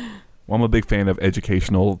 Well, I'm a big fan of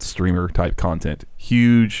educational streamer type content.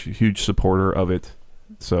 Huge supporter of it.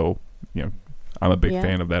 So, I'm a big Yeah.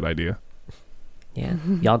 fan of that idea. Yeah,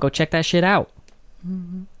 y'all go check that shit out.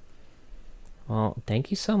 Well,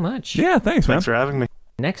 thank you so much. Yeah, thanks, man. Thanks for having me.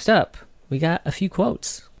 Next up, we got a few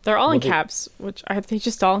quotes. They're all in caps, which are they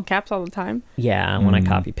just all in caps all the time? Yeah, when I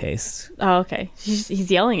copy paste, Oh, okay. He's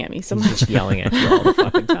yelling at me so he's much. just yelling at you all the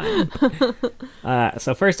fucking time.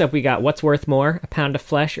 So first up, we got what's worth more, a pound of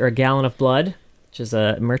flesh or a gallon of blood, which is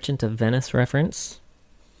a Merchant of Venice reference.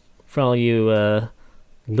 For all you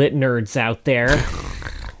lit nerds out there.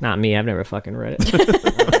 Not me, I've never fucking read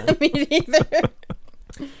it. Me neither.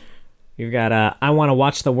 You've got I want to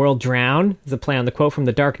watch the world drown, is a play on the quote from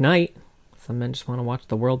The Dark Knight. Some men just want to watch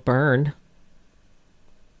the world burn.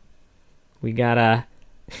 We got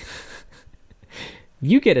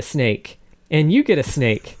you get a snake, and you get a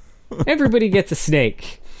snake. Everybody gets a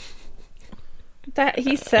snake. That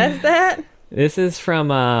he says that? This is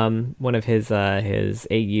from one of his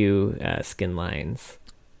AU skin lines.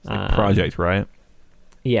 Project, right?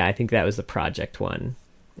 Yeah, I think that was the project one.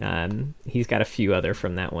 He's got a few other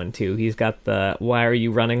from that one too. He's got the "Why are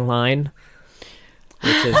you running?" line,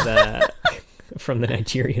 which is from the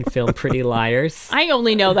Nigerian film Pretty Liars. I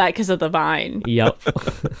only know that because of the vine. Yup.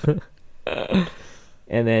 And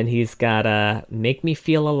then he's got "Make me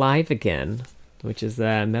feel alive again," which is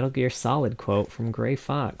a Metal Gear Solid quote from Gray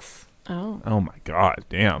Fox. Oh. Oh my god,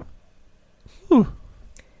 damn.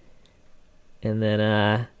 And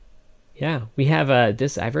then yeah, we have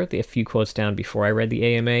this. I wrote a few quotes down before I read the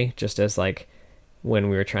AMA, just as like when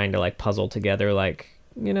we were trying to like puzzle together, like,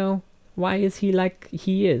 why is he like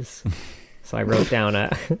he is? So I wrote down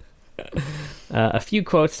a few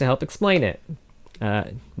quotes to help explain it.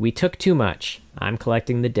 We took too much. I'm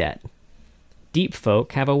collecting the debt. Deep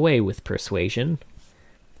folk have a way with persuasion.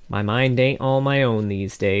 My mind ain't all my own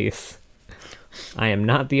these days. I am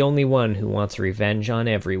not the only one who wants revenge on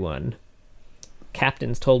everyone.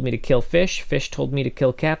 Captains told me to kill fish. Fish told me to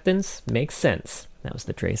kill captains. Makes sense. That was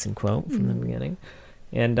the Drayson quote from the beginning.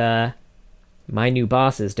 And my new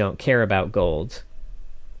bosses don't care about gold.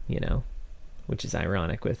 Which is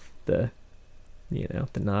ironic with the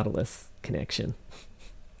Nautilus connection.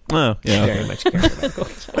 Oh, yeah. Very much care about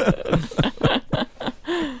gold.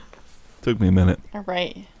 Took me a minute. All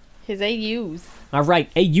right. His AUs. All right,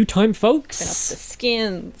 AU time, Picking up the folks.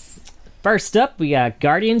 skins. First up, we got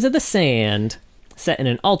Guardians of the Sand. Set in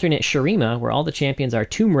an alternate Shurima where all the champions are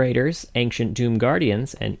Tomb Raiders, Ancient Doom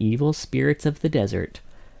Guardians, and Evil Spirits of the Desert.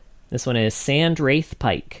 This one is Sand Wraith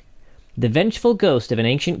Pike. The vengeful ghost of an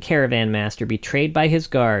ancient caravan master betrayed by his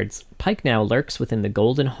guards, Pike now lurks within the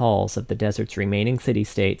golden halls of the desert's remaining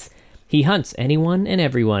city-states. He hunts anyone and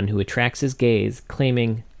everyone who attracts his gaze,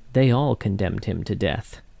 claiming they all condemned him to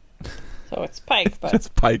death. So it's Pike, but It's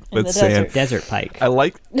Pike, in but the sand. desert. Desert Pike.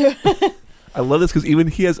 I love this because even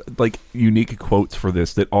he has like unique quotes for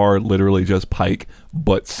this that are literally just Pike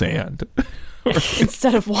but sand.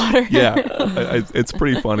 instead of water. Yeah, it's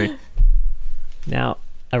pretty funny. Now,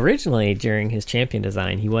 originally during his champion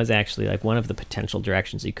design, he was actually like one of the potential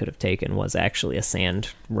directions he could have taken was actually a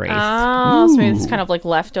sand wraith. Oh, so maybe it's kind of like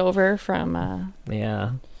leftover from.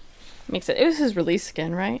 Yeah. Makes it. It was his release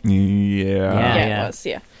skin, right? Yeah. Yeah. It was.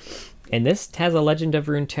 Yeah. And this has a Legend of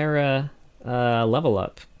Runeterra level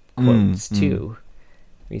up quotes too.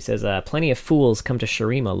 He says, plenty of fools come to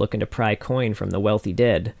Shurima looking to pry coin from the wealthy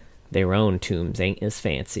dead. Their own tombs ain't as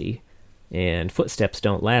fancy. And footsteps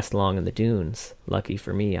don't last long in the dunes. Lucky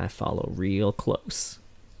for me, I follow real close.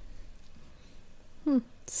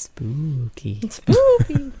 Spooky.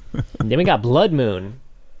 Spooky. And then we got Blood Moon.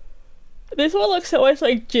 This one looks so much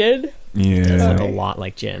like Jin. It's Yeah. like a lot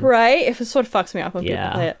like Jin. Right? It sort of fucks me up when Yeah.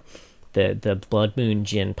 people play it. The Blood Moon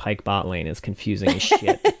Jin Pike bot lane is confusing as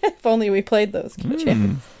shit. If only we played those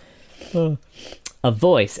champions. A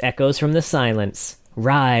voice echoes from the silence.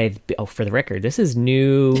 Writhe. Oh, for the record, this is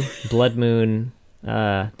new Blood Moon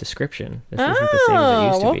description. This isn't the same as it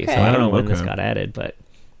used to be. So okay. I don't know when this Okay. got added, but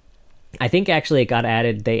I think actually it got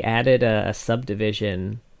added. They added a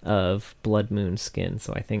subdivision of Blood Moon skin,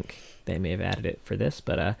 so I think they may have added it for this.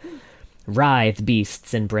 But writhe,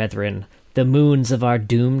 beasts and brethren, the moons of our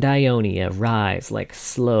doomed Ionia rise like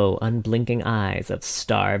slow, unblinking eyes of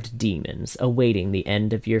starved demons awaiting the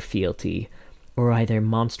end of your fealty, or either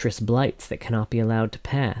monstrous blights that cannot be allowed to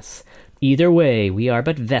pass. Either way, we are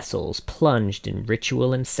but vessels plunged in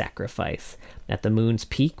ritual and sacrifice. At the moon's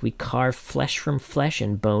peak, we carve flesh from flesh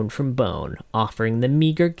and bone from bone, offering the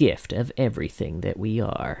meager gift of everything that we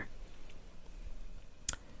are.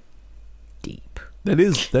 Deep. That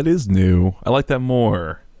is new. I like that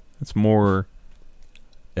more. It's more,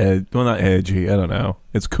 well, not edgy. I don't know.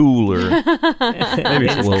 It's cooler. Maybe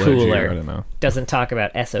it's a little cooler. edgier. I don't know. Doesn't talk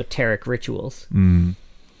about esoteric rituals.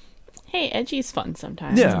 Hey, edgy's fun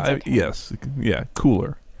sometimes. Yeah. It's okay. Yes. Yeah.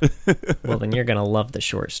 Cooler. Well, then you're gonna love the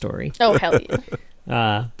short story. Oh, hell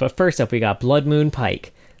yeah. But first up, we got Blood Moon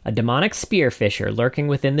Pike, a demonic spearfisher lurking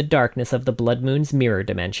within the darkness of the Blood Moon's mirror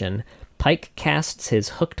dimension. Pike casts his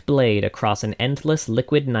hooked blade across an endless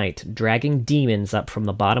liquid night, dragging demons up from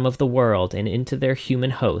the bottom of the world and into their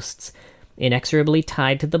human hosts. Inexorably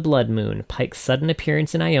tied to the Blood Moon, Pike's sudden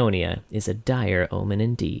appearance in Ionia is a dire omen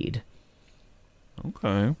indeed.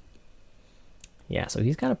 Okay. Yeah, so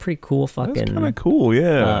he's got a pretty cool That's kind fucking of cool.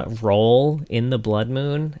 Yeah. role in the Blood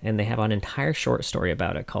Moon, and they have an entire short story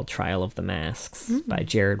about it called Trial of the Masks by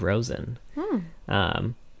Jared Rosen.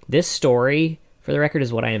 This story, for the record,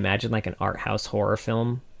 is what I imagine like an art house horror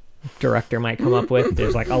film director might come up with.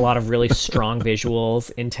 There's like a lot of really strong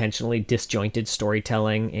visuals, intentionally disjointed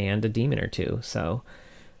storytelling, and a demon or two. So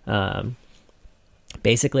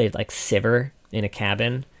basically it's like Sivir in a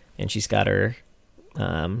cabin, and she's got her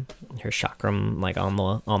chakram like on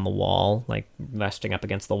the wall, like resting up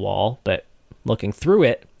against the wall, but looking through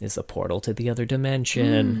it is a portal to the other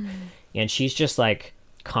dimension. And she's just like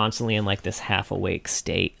constantly in like this half awake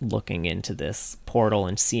state, looking into this portal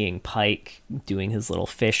and seeing Pike doing his little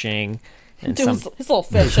fishing and His little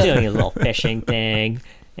fish. doing his little fishing thing,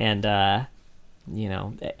 and you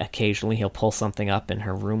know, occasionally he'll pull something up and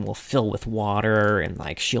her room will fill with water, and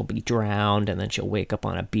like she'll be drowned, and then she'll wake up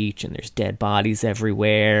on a beach and there's dead bodies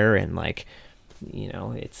everywhere, and like, you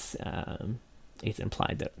know, it's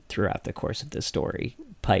implied that throughout the course of this story,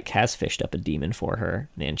 Pike has fished up a demon for her,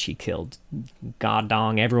 and she killed god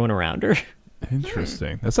dong everyone around her.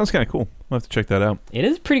 Interesting. That sounds kind of cool. I'll have to check that out. It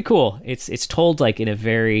is pretty cool. It's told like in a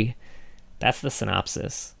very, that's the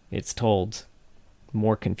synopsis. It's told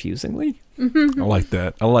more confusingly. I like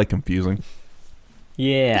that. I like confusing.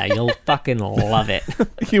 Yeah, you'll fucking love it.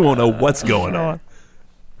 You won't know what's going on.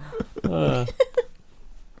 And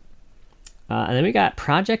then we got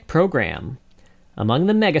Project Program. Among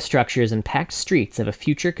the megastructures and packed streets of a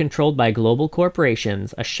future controlled by global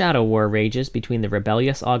corporations, a shadow war rages between the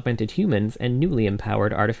rebellious augmented humans and newly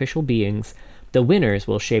empowered artificial beings. The winners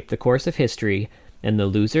will shape the course of history, and the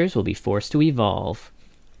losers will be forced to evolve.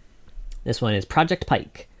 This one is Project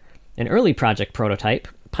Pike. An early project prototype,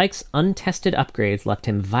 Pike's untested upgrades left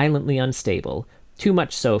him violently unstable, too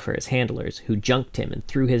much so for his handlers, who junked him and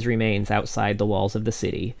threw his remains outside the walls of the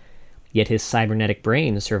city. Yet his cybernetic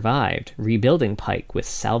brain survived, rebuilding Pike with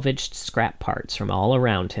salvaged scrap parts from all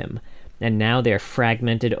around him, and now their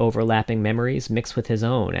fragmented, overlapping memories mix with his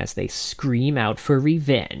own as they scream out for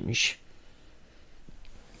revenge.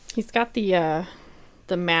 He's got the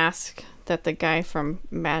mask that the guy from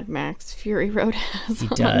Mad Max Fury Road has. He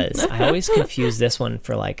on. does. I always confuse this one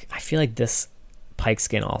for like, I feel like this Pike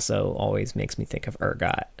skin also always makes me think of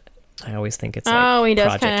Urgot. I always think it's like Oh, he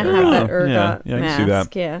does Project kind of have Urgot. that Urgot Yeah, I can see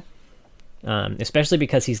mask. that. Yeah. Especially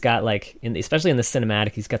because he's got like, especially in the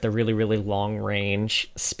cinematic, he's got the really, really long range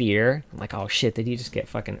spear. I'm like, oh shit, did he just get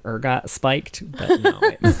fucking Urgot spiked? But no,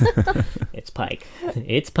 it's Pike.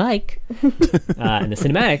 It's Pike. And the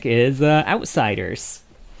cinematic is Outsiders.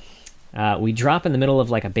 We drop in the middle of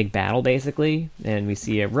like a big battle, basically, and we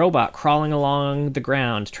see a robot crawling along the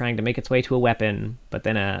ground trying to make its way to a weapon, but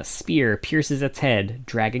then a spear pierces its head,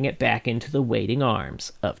 dragging it back into the waiting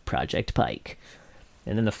arms of Project Pike.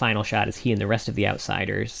 And then the final shot is he and the rest of the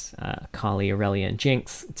Outsiders, Kali, Aurelia, and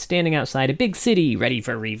Jinx, standing outside a big city, ready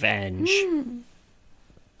for revenge.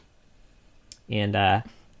 And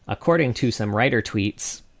according to some writer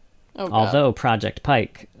tweets, Oh, God. although Project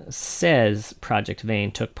Pike says Project Vane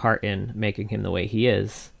took part in making him the way he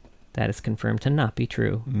is, that is confirmed to not be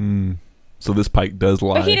true. So this Pike does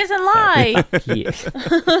lie. But he doesn't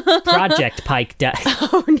lie. Project Pike does.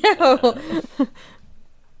 Oh, no.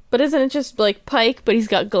 But isn't it just like Pike, but he's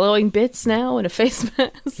got glowing bits now and a face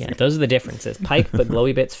mask? Yeah, those are the differences. Pike, but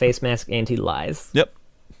glowy bits, face mask, and he lies. Yep.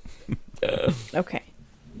 Okay.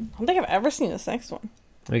 I don't think I've ever seen this next one.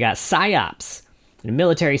 We got PsyOps. In a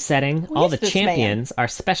military setting, all the is this champions are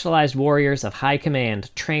specialized warriors of high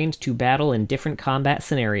command, trained to battle in different combat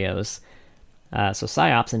scenarios. So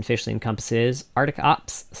PsyOps officially encompasses Arctic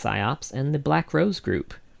Ops, PsyOps, and the Black Rose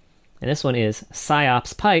Group. And this one is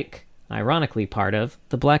PsyOps Pike, ironically part of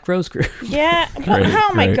the Black Rose Group. Yeah. Great,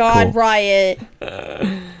 Oh my great, God, cool. Riot.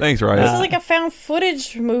 Thanks, Riot. This is like a found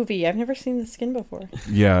footage movie. I've never seen the skin before.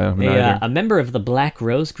 Yeah, me neither. A member of the Black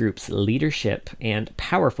Rose Group's leadership and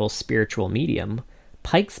powerful spiritual medium,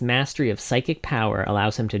 Pike's mastery of psychic power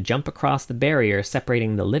allows him to jump across the barrier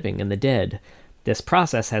separating the living and the dead. This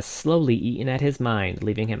process has slowly eaten at his mind,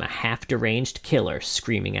 leaving him a half-deranged killer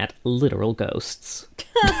screaming at literal ghosts.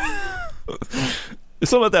 It's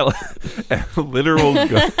something about that literal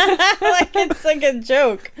ghost, Like it's like a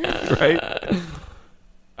joke. right?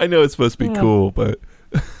 I know it's supposed to be cool, but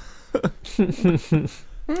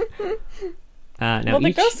Now Well, the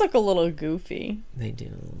each... ghosts look a little goofy. They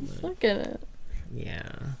do. Look at it.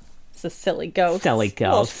 Yeah. It's a silly ghost. Silly Little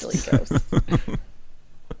ghost. silly ghost.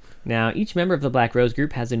 Now, each member of the Black Rose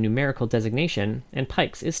Group has a numerical designation, and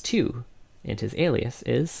Pike's is 2, and his alias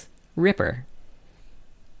is Ripper.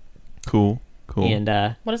 cool. And,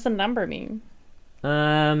 What does the number mean? I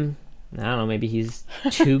don't know, maybe he's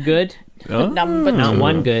too good? Huh? Number Not two.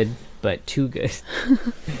 one good, but too good.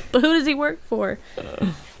 But who does he work for?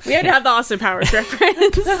 We had to have the Austin Powers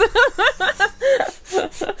reference.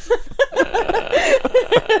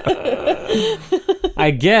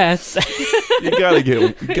 I guess. You gotta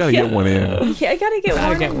get one in. Yeah, I gotta get Gotta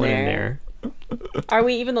one, get in, one there. in there. Are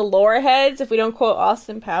we even the lore heads if we don't quote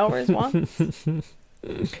Austin Powers once?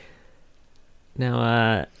 Now,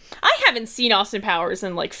 I haven't seen Austin Powers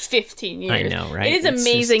in like 15 years. I know, right? It is It's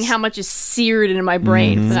amazing just- how much is seared into my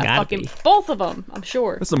brain from that Gotta fucking be. both of them. I'm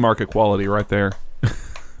sure. That's the market quality right there.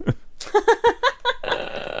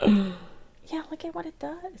 Yeah, look at what it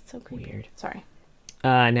does. It's so creepy. Weird. Sorry.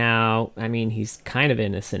 now, I mean, he's kind of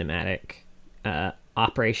in a cinematic.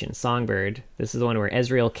 Operation Songbird. This is the one where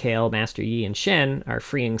Ezreal, Kale, Master Yi, and Shen are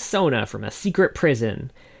freeing Sona from a secret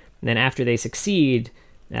prison. And then after they succeed,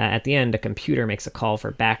 at the end, a computer makes a call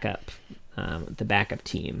for backup. The backup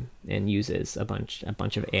team, and uses a bunch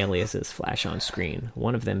of aliases flash on screen.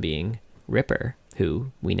 One of them being Ripper,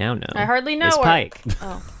 who we now know I hardly know is her. Pike.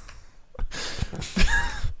 Oh.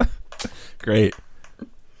 Great.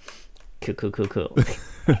 Cool.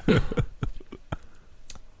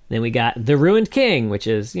 Then we got the Ruined King, which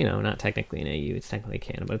is, not technically an AU, it's technically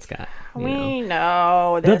canon, but it's got, We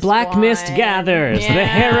know the this black mist one. gathers, the Yeah.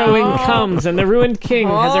 harrowing comes, and the Ruined King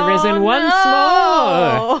has arisen once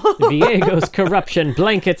more. Viego's corruption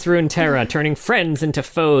blankets Runeterra, turning friends into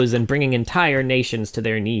foes and bringing entire nations to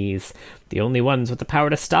their knees. The only ones with the power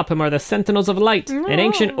to stop him are the Sentinels of Light, an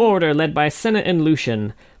ancient order led by Senna and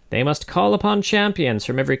Lucian. They must call upon champions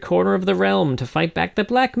from every corner of the realm to fight back the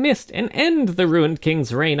Black Mist and end the Ruined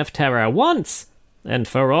King's reign of terror once and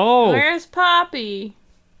for all. Where's Poppy?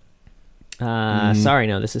 Sorry,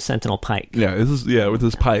 no, this is Sentinel Pike. Yeah, with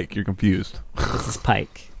this Pike, you're confused. This is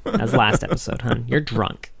Pike. That was last episode, hun. You're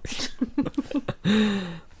drunk.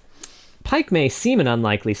 Pike may seem an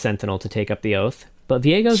unlikely Sentinel to take up the oth, but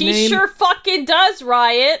Viego's She name... sure fucking does,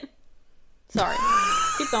 Riot. Sorry.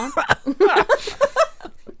 Keep going.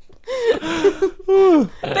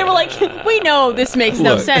 They were like, we know this makes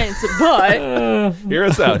no Look. sense, but Hear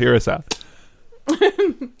us out.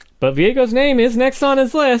 But Viego's name is next on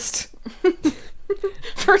his list.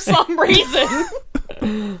 for some reason.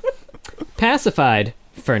 Pacified,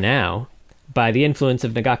 for now, by the influence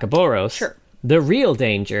of Nagakaboros, Sure. the real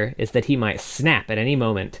danger is that he might snap at any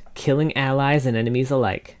moment, killing allies and enemies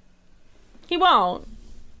alike. He won't.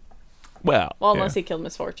 Well, Unless yeah. he killed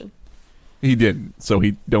Miss Fortune. He didn't, so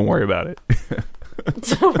don't worry about it.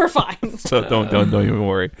 So we're fine. So don't even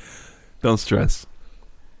worry. Don't stress.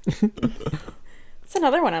 It's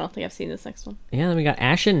another one. I don't think I've seen this next one. Yeah, then we got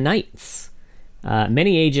Ashen Knights.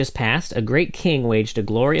 Many ages past, a great king waged a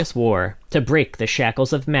glorious war to break the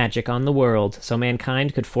shackles of magic on the world so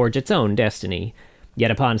mankind could forge its own destiny.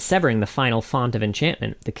 Yet upon severing the final font of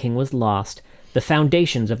enchantment, the king was lost. The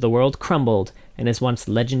foundations of the world crumbled, and his once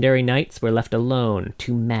legendary knights were left alone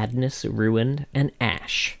to madness, ruin, and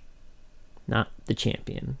ash. Not the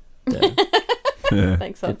champion.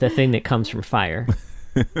 Thanks. The thing that comes from fire.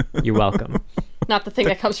 You're welcome. Not the thing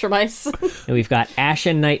that comes from ice. And we've got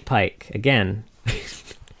Ashen Knight Pike. Again,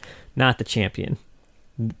 not the champion.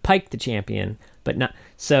 Pike the champion, but not...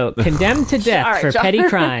 So, condemned to death All right, for John. petty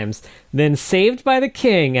crimes, then saved by the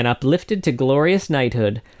king and uplifted to glorious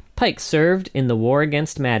knighthood, Pike served in the war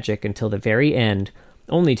against magic until the very end,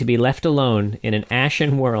 only to be left alone in an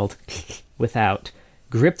ashen world without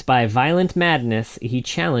Gripped by violent madness, he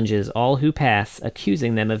challenges all who pass,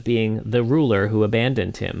 accusing them of being the ruler who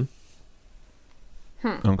abandoned him.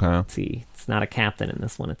 Okay. Let's see, it's not a captain in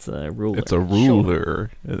this one, it's a ruler. It's a ruler.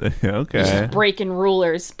 Okay. Breaking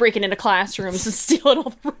rulers, breaking into classrooms and stealing all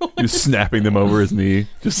the rulers. Just snapping them over his knee.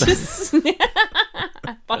 Just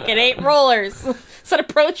Fucking 8 rulers. Is that a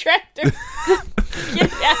protractor?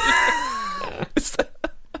 Get out of here.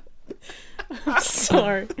 I'm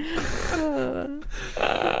sorry.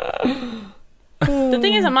 The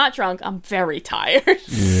thing is, I'm not drunk. I'm very tired.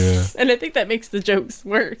 Yeah. And I think that makes the jokes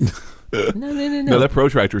worse. No, that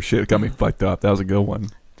protractor shit got me fucked up. That was a good one.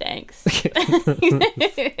 Thanks.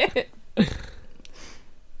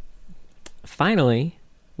 Finally,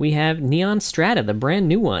 we have Neon Strata, the brand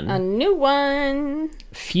new one. A new one.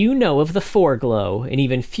 Few know of the foreglow, and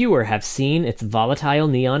even fewer have seen its volatile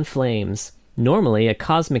neon flames. Normally a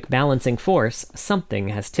cosmic balancing force, something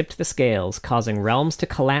has tipped the scales, causing realms to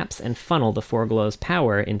collapse and funnel the foreglow's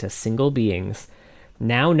power into single beings.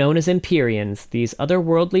 Now known as Empyreans, these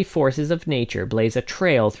otherworldly forces of nature blaze a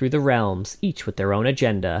trail through the realms, each with their own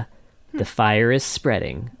agenda. The fire is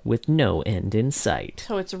spreading, with no end in sight.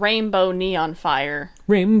 So it's rainbow neon fire.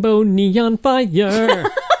 Rainbow neon fire!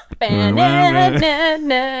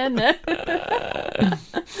 Ba-na-na-na-na.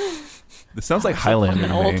 This sounds like Highlander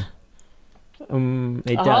to me.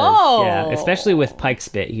 It does, Oh. yeah. Especially with Pike's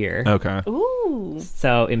bit here. Okay. Ooh.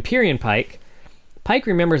 So, Empyrean Pike. Pike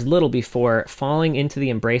remembers little before falling into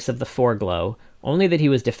the embrace of the foreglow, only that he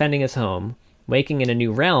was defending his home. Waking in a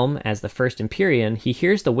new realm as the first Empyrean, he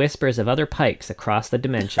hears the whispers of other Pikes across the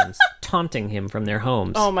dimensions, taunting him from their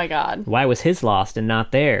homes. Oh my god. Why was his lost and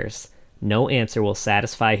not theirs? No answer will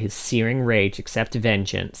satisfy his searing rage except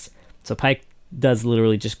vengeance. So Pike does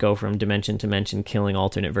literally just go from dimension to dimension, killing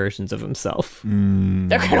alternate versions of himself.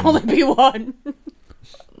 There can only be one.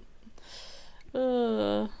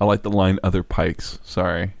 I like the line "other pikes."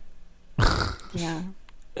 Sorry. Yeah.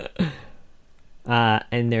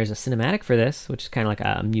 And there's a cinematic for this, which is kind of like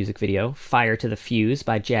a music video. Fire to the Fuse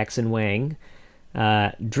by Jackson Wang.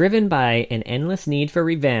 Driven by an endless need for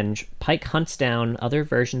revenge, Pike hunts down other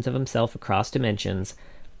versions of himself across dimensions.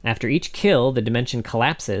 After each kill, the dimension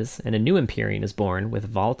collapses, and a new Empyrean is born with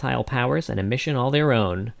volatile powers and a mission all their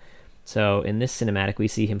own. So in this cinematic, we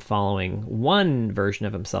see him following one version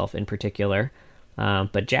of himself in particular,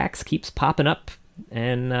 but Jax keeps popping up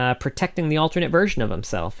and protecting the alternate version of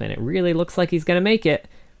himself, and it really looks like he's going to make it.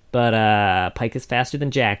 But Pike is faster than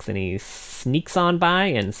Jax, and he sneaks on by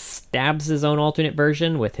and stabs his own alternate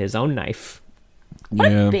version with his own knife.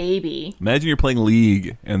 What a baby. Imagine you're playing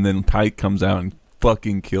League, and then Pike comes out and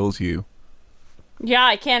fucking kills you. Yeah,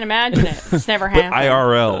 I can't imagine it. It's never But happened.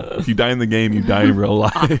 IRL. If you die in the game, you die in real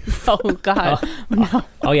life. Oh god. No.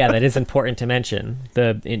 Oh yeah, that is important to mention.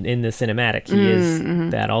 In the cinematic, he is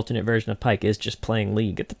that alternate version of Pike is just playing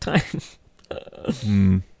League at the time.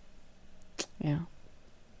 Yeah.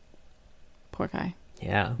 Poor guy.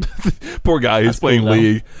 Yeah. Poor guy. He's That's playing cool, though.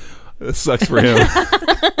 League. It sucks for him.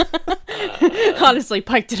 Honestly,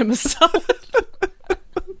 Pike did him a solid.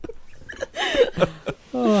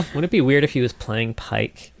 Wouldn't it be weird if he was playing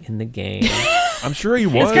Pike in the game? I'm sure he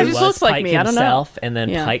It's was. kind of just looks like Pike me. I don't know. himself, and then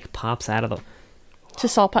Yeah. Pike pops out of the.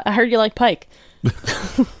 Just all Pike. I heard you like Pike.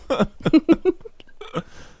 But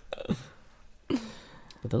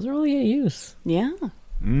those are all AUs. Yeah.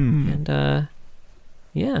 And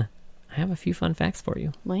yeah, I have a few fun facts for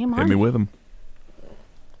you. Lay him Hit on. me with him.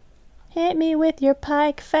 Hit me with your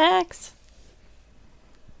Pike facts.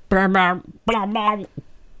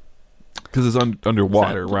 Because it's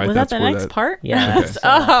underwater, right? Was that the next part? Yeah. Okay.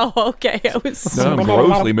 Oh, okay. I was. No, I'm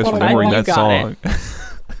grossly misremembering You that got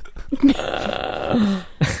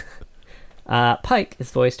song. Pike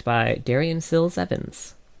is voiced by Darian Sills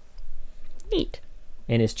Evans, Neat.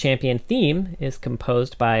 and his champion theme is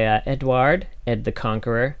composed by Edward Ed the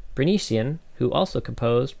Conqueror Bernician, who also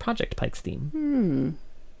composed Project Pike's theme.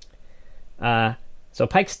 So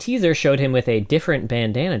Pike's teaser showed him with a different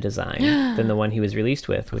bandana design than the one he was released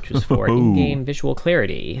with, which was for in-game visual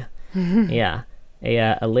clarity. Yeah.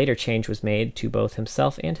 A later change was made to both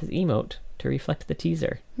himself and his emote to reflect the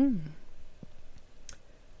teaser.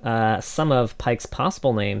 Some of Pike's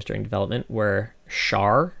possible names during development were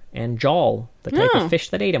Shar and Jawl, the type of fish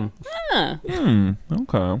that ate him.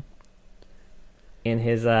 Okay. In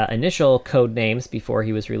his initial code names before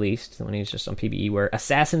he was released, when he was just on PvE, were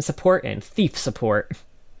Assassin Support and Thief Support.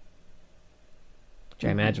 Which I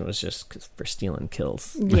imagine was just 'cause for stealing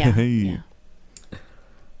kills. Yeah. Hey.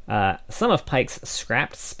 Yeah. Some of Pike's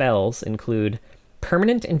scrapped spells include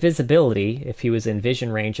permanent invisibility if he was in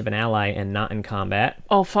vision range of an ally and not in combat,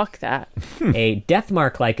 Oh, fuck that. a death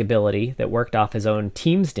mark-like ability that worked off his own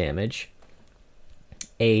team's damage,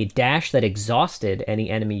 a dash that exhausted any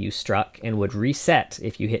enemy you struck and would reset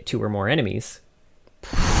if you hit 2 or more enemies,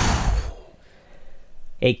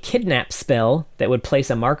 a kidnap spell that would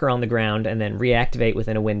place a marker on the ground and then reactivate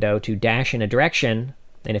within a window to dash in a direction,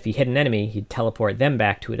 and if he hit an enemy, he'd teleport them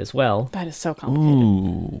back to it as well. That is so complicated.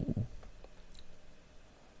 Ooh.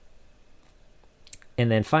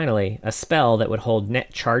 And then finally, a spell that would hold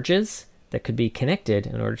net charges that could be connected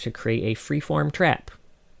in order to create a freeform trap.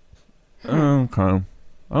 Okay. I don't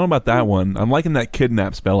know about that one. I'm liking that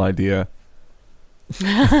kidnap spell idea. They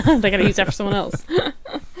gotta use that for someone else.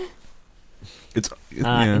 It's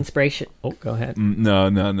yeah. Inspiration. Oh, go ahead. No.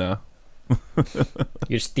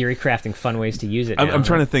 You're just theory crafting fun ways to use it. Now, I'm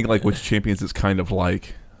trying to think like which champions it's kind of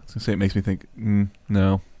like. I was gonna say it makes me think.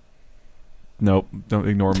 No. Nope. Don't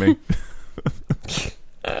ignore me.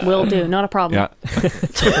 Will do. Not a problem. Yeah.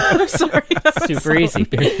 I'm sorry. Super easy.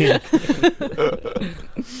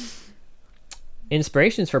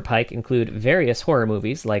 Inspirations for Pike include various horror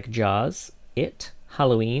movies like Jaws, It,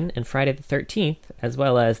 Halloween, and Friday the 13th, as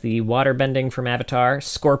well as the waterbending from Avatar,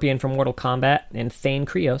 Scorpion from Mortal Kombat, and Thane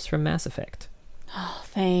Krios from Mass Effect. Oh,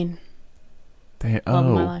 Thane. Damn. Love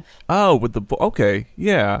of my life. Oh, with the okay,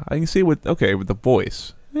 yeah, I can see with the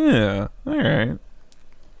voice. Yeah, all right.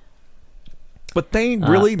 But Thane,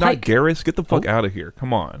 really not Pike. Garrus? Get the fuck out of here!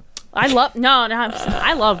 Come on, I love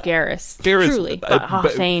I love Garrus. Garrus. Truly,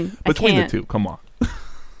 but Thane. I Between the can't. two, come on.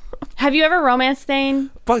 Have you ever romanced Thane?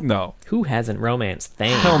 Fuck no. Who hasn't romanced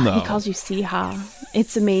Thane? Hell no. He calls you Siha.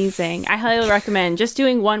 It's amazing. I highly recommend just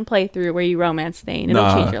doing one playthrough where you romance Thane.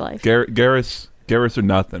 It'll change your life. Garrus or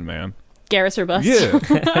nothing, man. Garrus or bust. Yeah.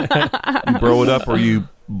 You bro it up or you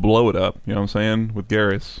blow it up. You know what I'm saying? With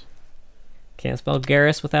Garrus. Can't spell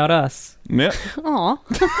Garrus without us. Yeah. Aw.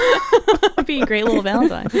 Be a great little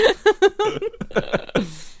Valentine.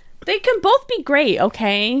 They can both be great,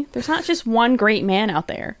 okay? There's not just one great man out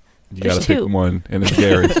there. You There's gotta two. pick one, and it's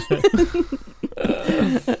Garrus.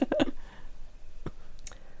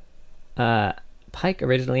 Pike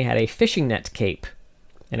originally had a fishing net cape,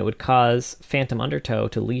 and it would cause Phantom Undertow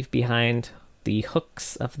to leave behind the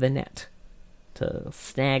hooks of the net to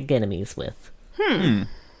snag enemies with.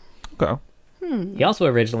 Okay. He also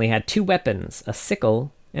originally had 2 weapons, a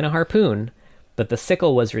sickle and a harpoon, but the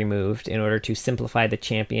sickle was removed in order to simplify the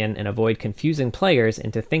champion and avoid confusing players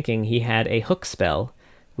into thinking he had a hook spell,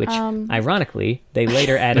 which, ironically, they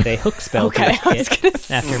later added a hook spell Okay, to I the was kit gonna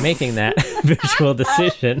say. after making that visual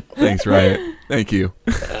decision. Thanks, Riot. Thank you.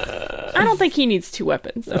 I don't think he needs 2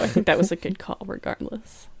 weapons, though. I think that was a good call,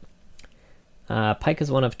 regardless. Pike is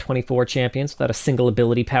one of 24 champions without a single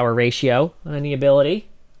ability power ratio on any ability.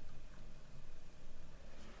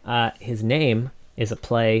 His name is a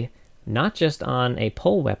play not just on a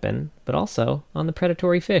pole weapon, but also on the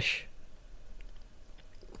predatory fish.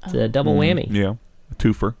 It's a double whammy. Yeah. A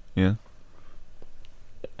twofer. Yeah.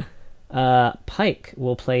 Pike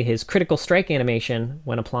will play his critical strike animation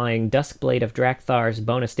when applying Duskblade of Drakthar's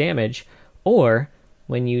bonus damage, or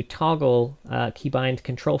when you toggle keybind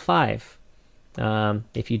Control 5.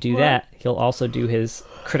 If you do that, he'll also do his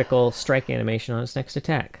critical strike animation on his next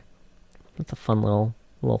attack. That's a fun little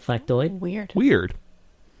factoid. Weird. Weird.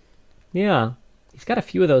 Yeah, he's got a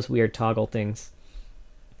few of those weird toggle things.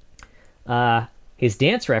 His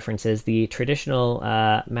dance references the traditional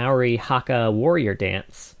Maori Haka warrior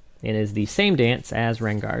dance and is the same dance as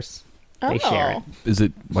Rengar's. They share it. Is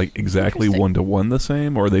it like exactly Interesting. 1-to-1 the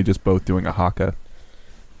same, or are they just both doing a haka?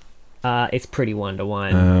 It's pretty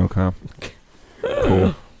 1-to-1. Okay.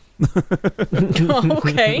 Cool.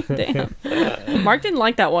 Okay, damn. Mark didn't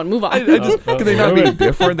like that one. Move on. I just, can they not be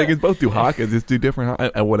different? They can both do haka. Just do different.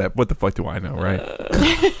 Whatever. What the fuck do I know, right?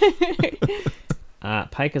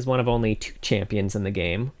 Pike is one of only 2 champions in the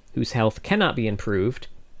game whose health cannot be improved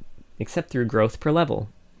except through growth per level.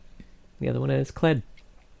 The other one is Kled.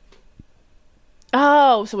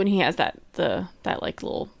 Oh, so when he has that like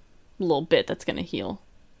little bit that's gonna heal.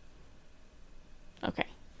 Okay.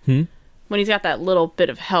 When he's got that little bit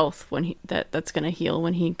of health when that's gonna heal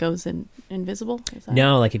when he goes invisible. Is that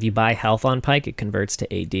No, like if you buy health on Pike, it converts to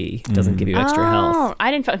AD. It doesn't give you extra health. Oh,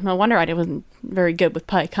 I didn't. No wonder I wasn't very good with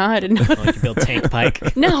Pike. Huh? I didn't know. Like you build tank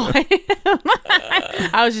Pike. No,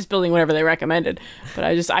 I was just building whatever they recommended. But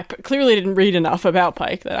I clearly didn't read enough about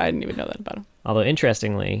Pike that I didn't even know that about him. Although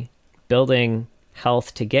interestingly, building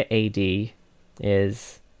health to get AD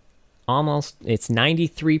is it's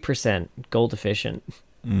 93% gold efficient.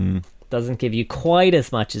 doesn't give you quite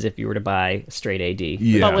as much as if you were to buy straight AD.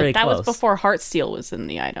 Yeah. But Pretty that was close. before Heartsteel was in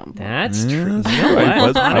the item. That's true. Yeah, You know I what?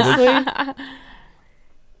 was- I was-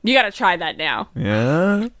 You got to try that now.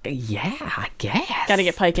 Yeah. Yeah, I guess. Got to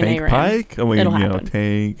get Pike and Tank A-Ram. Pike. I mean, It'll you know, happen.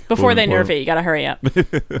 tank. Before they quote, nerf it, you got to hurry up.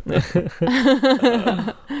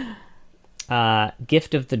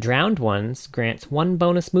 Gift of the Drowned Ones grants 1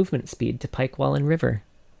 bonus movement speed to Pike while in river,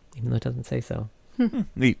 even though it doesn't say so.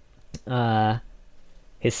 Neat.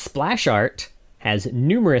 His splash art has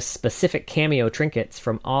numerous specific cameo trinkets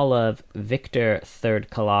from all of Victor Third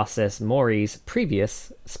Colossus Mori's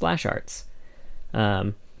previous splash arts.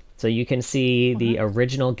 So you can see the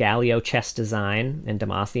original Galio chest design and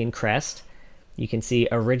Demacian crest. You can see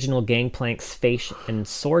original Gangplank's face and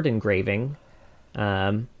sword engraving,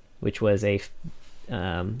 which was a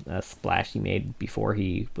splash he made before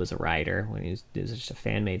he was a rider, when it was just a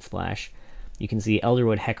fan-made splash. You can see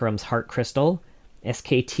Elderwood Hecarim's Heart Crystal,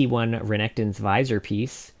 SKT1 Renekton's Visor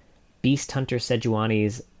Piece, Beast Hunter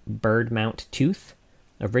Sejuani's Bird Mount Tooth,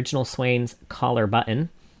 Original Swain's Collar Button,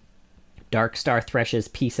 Darkstar Thresh's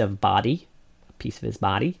Piece of Body, a piece of his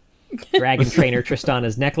body, Dragon Trainer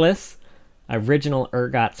Tristana's Necklace, Original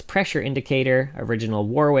Urgot's Pressure Indicator, Original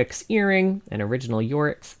Warwick's Earring, and Original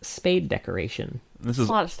Yorick's Spade Decoration. This It's is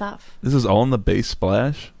a lot of stuff. all in the base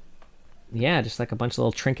splash. Yeah, just like a bunch of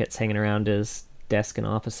little trinkets hanging around his desk and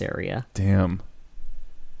office area. Damn.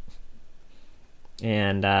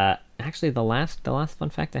 And actually, the last fun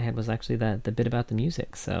fact I had was actually the bit about the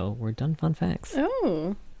music. So we're done fun facts.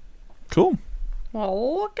 Oh. Cool.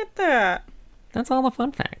 Well, look at that. That's all the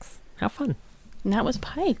fun facts. How fun! And that was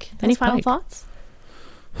Pike. Any final Pike. thoughts?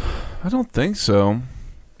 I don't think so.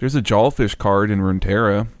 There's a Jawfish card in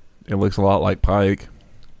Runeterra. It looks a lot like Pike,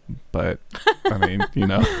 but I mean, you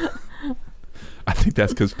know, I think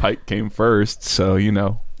that's because Pike came first. So you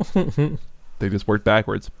know, they just worked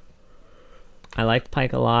backwards. I liked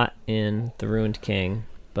Pike a lot in The Ruined King,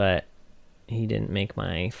 but he didn't make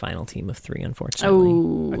my final team of 3, unfortunately.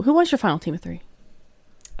 Oh, who was your final team of 3?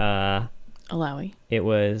 Uh, Alawi, it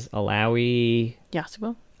was Alawi,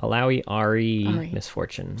 Yasuo, Ari,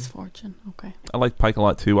 Misfortune. Misfortune. Okay. I like Pike a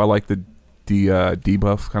lot too. I like the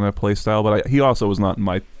debuff kind of play style, but he also was not in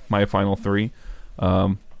my final 3.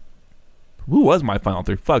 Who was my final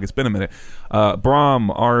 3? Fuck, it's been a minute. Braum,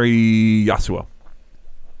 Ari, Yasuo.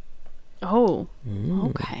 Oh,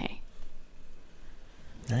 okay.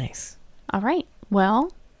 Nice. All right.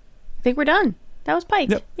 Well, I think we're done. That was Pike.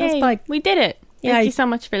 Yep, that was Yay. Pike. We did it. Yay. Thank you so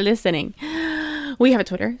much for listening. We have a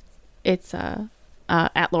Twitter. It's at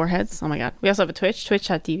Loreheads. Oh my god. We also have a Twitch,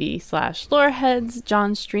 twitch.tv/Loreheads.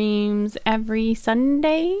 John streams every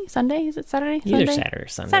Sunday. Sunday? Is it Saturday? Either Sunday? Saturday or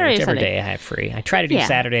Sunday. Saturday or whichever Sunday. day I have free. I try to do Yeah.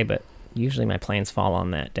 Saturday, but usually my plans fall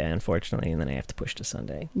on that day, unfortunately, and then I have to push to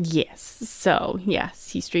Sunday. Yes. So, yes,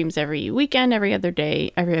 he streams every weekend, every other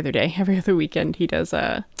weekend. He does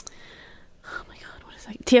oh my god, what is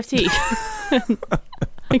that? TFT.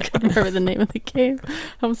 I couldn't remember the name of the game.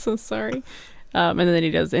 I'm so sorry. And then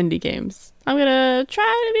he does indie games. I'm gonna try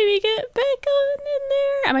to maybe get back on in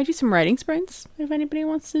there. I might do some writing sprints if anybody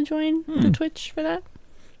wants to join the Twitch for that.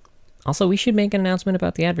 Also, we should make an announcement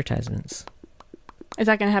about the advertisements. Is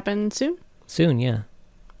that gonna happen soon? Soon, yeah.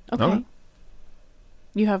 Okay. Okay.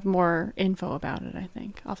 You have more info about it, I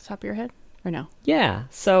think, off the top of your head, or no? Yeah,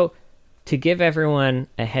 so to give everyone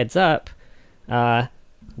a heads up,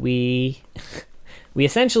 we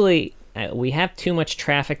essentially we have too much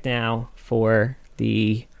traffic now for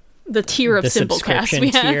the tier of Simplecast subscription we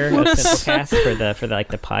have. tier of Simplecast for the like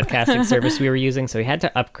the podcasting service we were using, so we had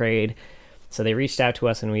to upgrade. So they reached out to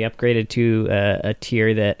us and we upgraded to a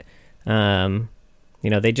tier that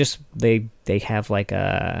they have like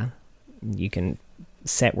a, you can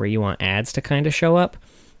set where you want ads to kind of show up.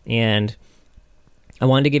 And I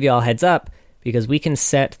wanted to give you all a heads up because we can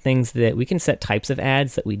set types of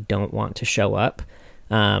ads that we don't want to show up.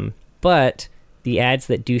 But the ads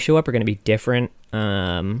that do show up are going to be different.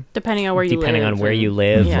 Depending on where you live. Depending on where you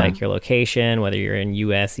live, Yeah. like your location, whether you're in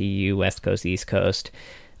US, EU, West Coast, East Coast.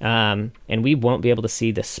 And we won't be able to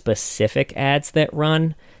see the specific ads that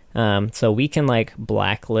run. So we can like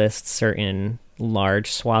blacklist certain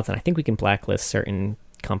large swaths, and I think we can blacklist certain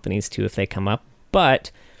companies too if they come up. But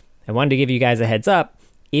I wanted to give you guys a heads up.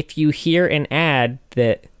 If you hear an ad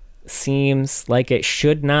that seems like it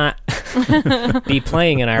should not be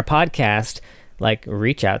playing in our podcast, like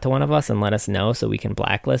reach out to one of us and let us know so we can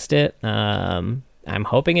blacklist it. I'm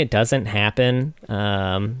hoping it doesn't happen.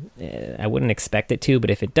 I wouldn't expect it to, but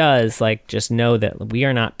if it does, like just know that we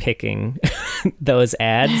are not picking those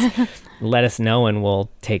ads. Let us know and we'll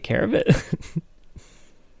take care of it.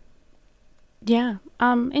 Yeah.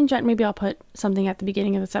 maybe I'll put something at the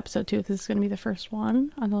beginning of this episode too, if this is going to be the first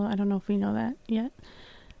one. Although I don't know if we know that yet.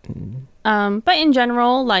 But in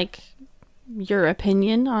general, like, your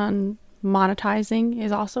opinion on monetizing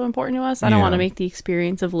is also important to us. I don't want to make the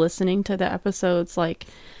experience of listening to the episodes like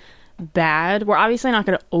bad. We're obviously not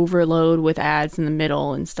going to overload with ads in the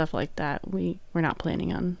middle and stuff like that. We're not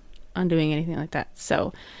planning on doing anything like that.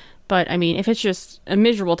 So, but I mean, if it's just a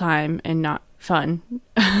miserable time and not fun,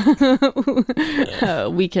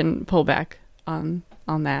 we can pull back on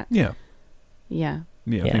that. Yeah.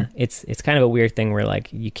 It's kind of a weird thing where,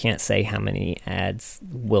 like, you can't say how many ads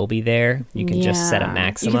will be there. You can just set a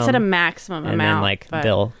maximum. You can set a maximum and amount. And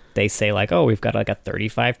then, like, they say, like, oh, we've got, like, a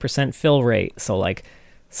 35% fill rate. So, like,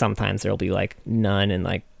 sometimes there'll be, like, none, and,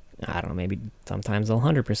 like, I don't know, maybe sometimes they'll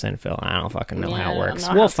 100% fill. I don't fucking know how it works.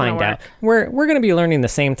 We'll find out. We're going to be learning the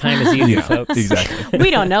same time as you do, folks. Exactly.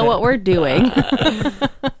 We don't know what we're doing.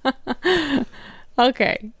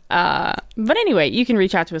 Okay. But anyway, you can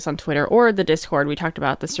reach out to us on Twitter or the Discord. We talked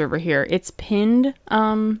about the server here. It's pinned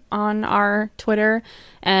on our Twitter,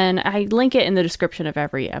 and I link it in the description of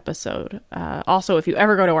every episode. Also, if you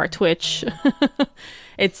ever go to our Twitch,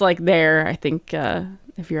 it's like there, I think,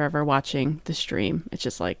 if you're ever watching the stream, it's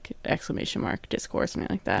just like ! Discord, something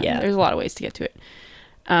like that. Yeah. There's a lot of ways to get to it.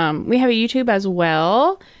 We have a YouTube as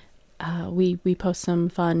well. We post some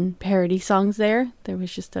fun parody songs there. There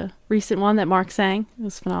was just a recent one that Mark sang. It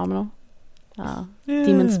was phenomenal.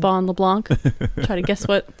 Demon Spawn LeBlanc. Try to guess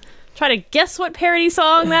what parody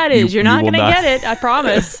song that is. You're not going to get it, I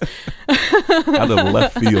promise. Out of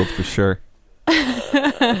left field for sure.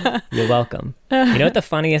 You're welcome. You know what the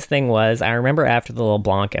funniest thing was? I remember after the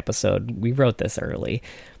LeBlanc episode, we wrote this early.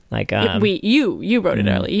 Like, you wrote it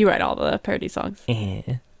early. You write all the parody songs.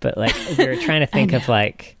 But, like, we were trying to think of,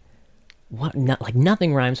 like, what, like,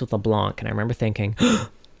 nothing rhymes with LeBlanc. And I remember thinking,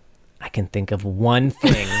 I can think of one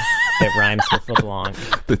thing that rhymes with LeBlanc.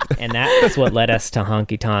 And that's what led us to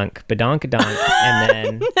Honky Tonk Badonkadonk.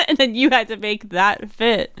 And then you had to make that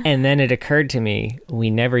fit. And then it occurred to me, we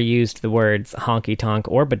never used the words honky tonk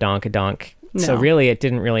or badonkadonk. No. So really, it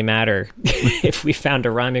didn't really matter if we found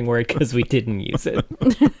a rhyming word because we didn't use it.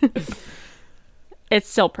 It's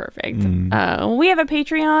still perfect. We have a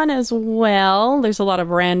Patreon as well. There's a lot of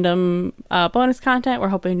random bonus content. We're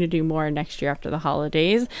hoping to do more next year after the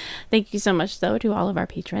holidays. Thank you so much, though, to all of our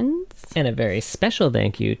patrons. And a very special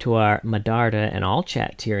thank you to our Medarda and All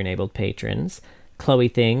Chat tier-enabled patrons, Chloe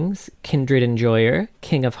Things, Kindred Enjoyer,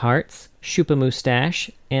 King of Hearts, Shupa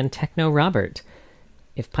Moustache, and Techno Robert.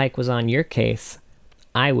 If Pike was on your case,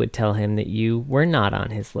 I would tell him that you were not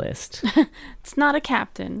on his list. It's not a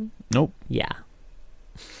captain. Nope. Yeah.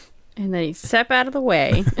 And then you step out of the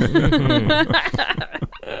way.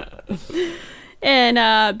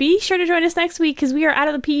 And be sure to join us next week because we are out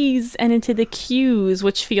of the P's and into the Q's,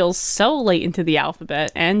 which feels so late into the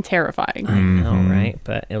alphabet and terrifying. I know, right?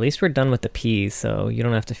 But at least we're done with the P's, so you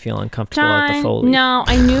don't have to feel uncomfortable at the Foley. No,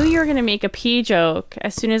 I knew you were going to make a P joke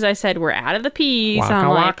as soon as I said we're out of the P's. Waka, I'm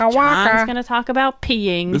like, waka, waka. John's going to talk about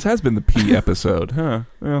peeing. This has been the P episode, huh?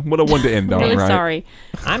 What a one to end on, Really right? sorry.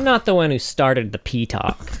 I'm not the one who started the P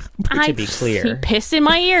talk, to be He clear. pissed in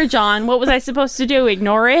my ear, John. What was I supposed to do?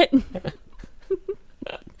 Ignore it?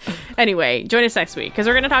 Anyway, join us next week because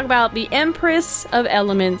we're going to talk about the Empress of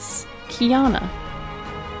Elements, Kiana.